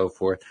steady and so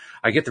forth,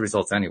 I get the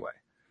results anyway.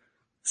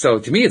 So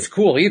to me, it's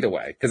cool either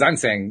way, because I'm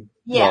saying,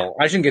 well,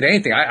 I shouldn't get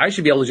anything. I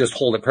should be able to just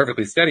hold it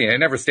perfectly steady, and it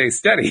never stays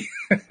steady.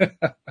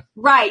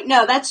 Right.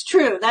 No, that's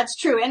true. That's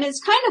true. And it's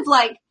kind of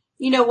like,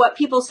 what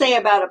people say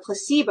about a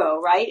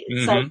placebo, right?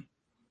 It's like,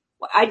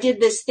 I did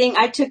this thing,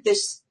 I took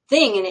this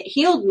thing and it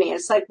healed me.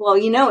 It's like, well,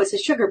 it's a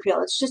sugar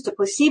pill. It's just a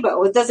placebo.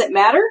 Well, does it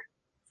matter?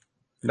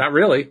 Not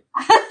really.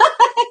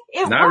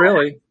 Not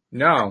really.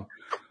 No.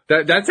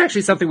 That's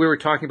actually something we were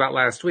talking about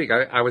last week.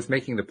 I was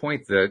making the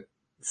point that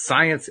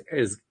science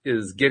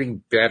is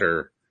getting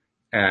better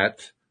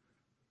at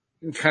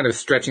kind of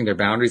stretching their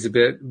boundaries a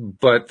bit,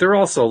 but they're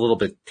also a little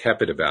bit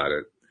tepid about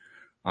it.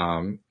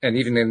 And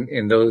even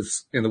in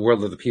the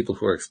world of the people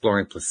who are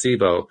exploring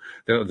placebo,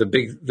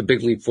 the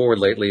big leap forward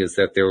lately is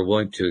that they were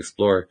willing to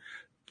explore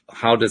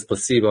how does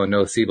placebo and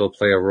nocebo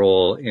play a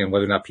role in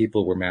whether or not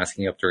people were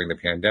masking up during the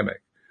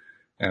pandemic.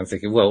 And I'm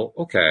thinking, well,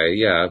 okay,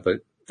 yeah,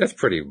 but that's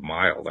pretty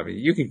mild. I mean,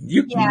 you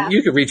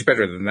can reach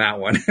better than that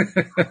one.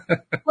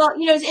 Well,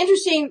 it's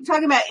interesting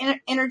talking about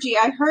energy.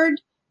 I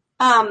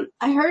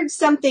heard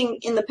something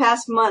in the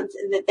past month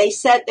that they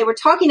said they were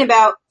talking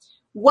about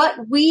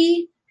what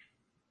we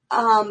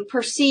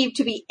perceive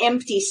to be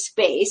empty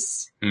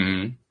space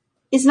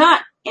is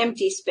not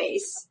empty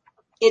space.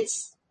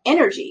 It's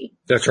energy.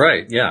 That's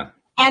right. Yeah.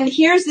 And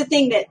here's the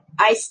thing that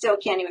I still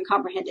can't even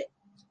comprehend it.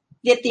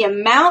 That the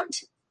amount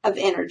of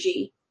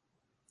energy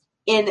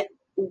in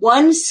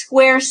 1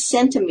 square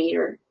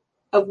centimeter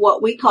of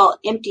what we call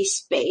empty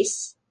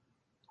space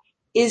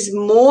is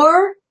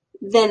more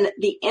than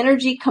the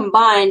energy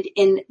combined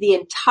in the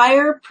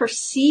entire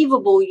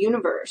perceivable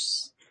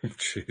universe.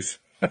 Jeez.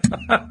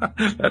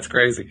 That's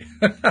crazy.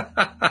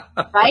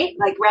 Right?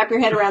 Like wrap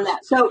your head around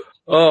that. So,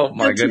 oh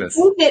my goodness.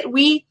 To think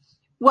that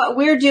what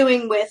we're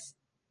doing with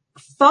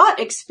thought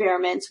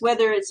experiments,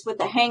 whether it's with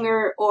a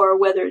hanger or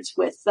whether it's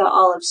with the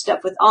olive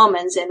stuff with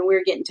almonds and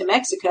we're getting to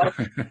Mexico,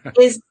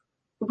 is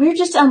we're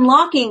just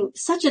unlocking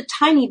such a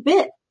tiny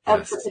bit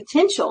of the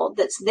potential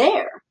that's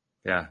there.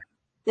 Yeah.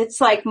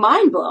 It's like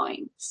mind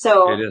blowing.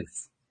 So it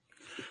is.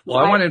 Well,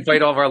 I want to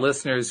invite all of our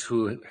listeners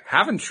who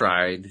haven't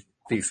tried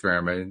the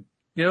experiment,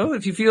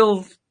 if you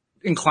feel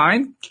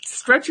inclined,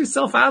 stretch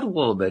yourself out a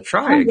little bit.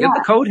 Try it. Get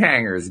the coat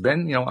hangers,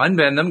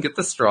 unbend them, get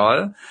the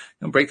straw,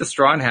 break the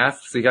straw in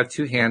half. So you got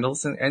 2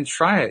 handles and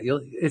try it.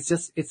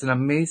 It's an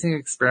amazing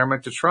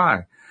experiment to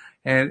try.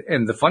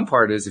 And the fun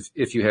part is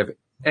if you have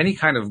any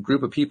kind of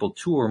group of people,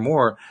 2 or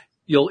more,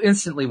 you'll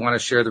instantly want to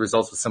share the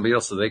results with somebody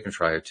else so they can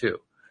try it too.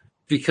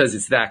 Because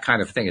it's that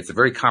kind of thing. It's a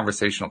very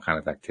conversational kind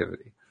of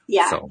activity.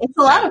 Yeah, so, it's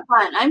a lot of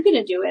fun. I'm going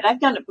to do it. I've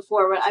done it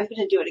before, but I'm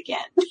going to do it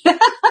again.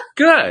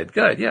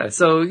 Good. Yeah.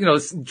 So,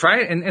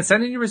 try it and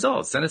send in your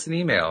results. Send us an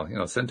email,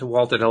 send to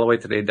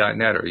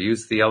walt@loatoday.net or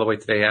use the LOA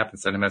Today app and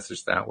send a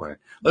message that way.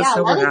 Let us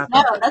know what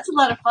happened. That's a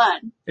lot of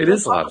fun. It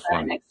is a lot of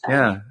fun.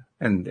 Yeah.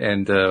 And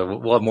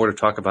we'll have more to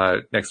talk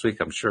about next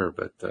week, I'm sure.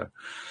 But,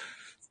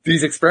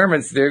 these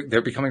experiments,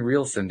 they're becoming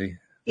real, Cindy.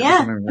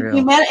 Yeah.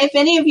 If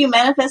any of you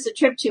manifest a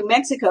trip to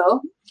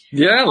Mexico.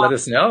 Yeah, let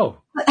us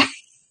know.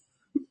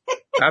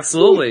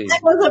 Absolutely.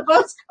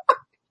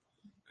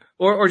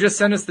 Or just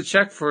send us the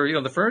check for,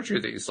 the furniture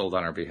that you sold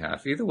on our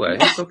behalf. Either way,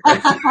 it's okay.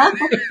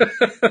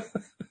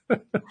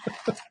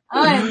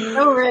 I'm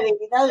so ready.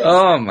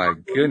 Oh my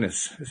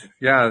goodness.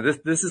 Yeah,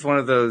 this is one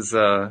of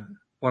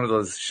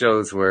those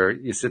shows where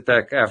you sit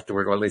back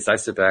afterward, or at least I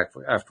sit back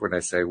afterward and I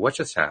say, what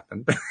just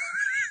happened?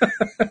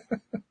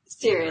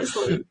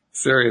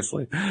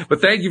 Seriously.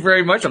 But thank you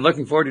very much. I'm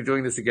looking forward to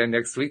doing this again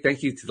next week.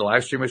 Thank you to the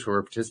live streamers who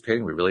are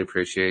participating. We really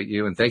appreciate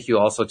you. And thank you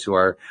also to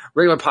our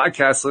regular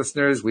podcast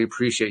listeners. We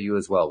appreciate you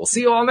as well. We'll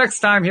see you all next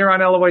time here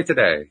on LOA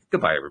Today.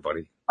 Goodbye,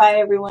 everybody. Bye,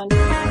 everyone.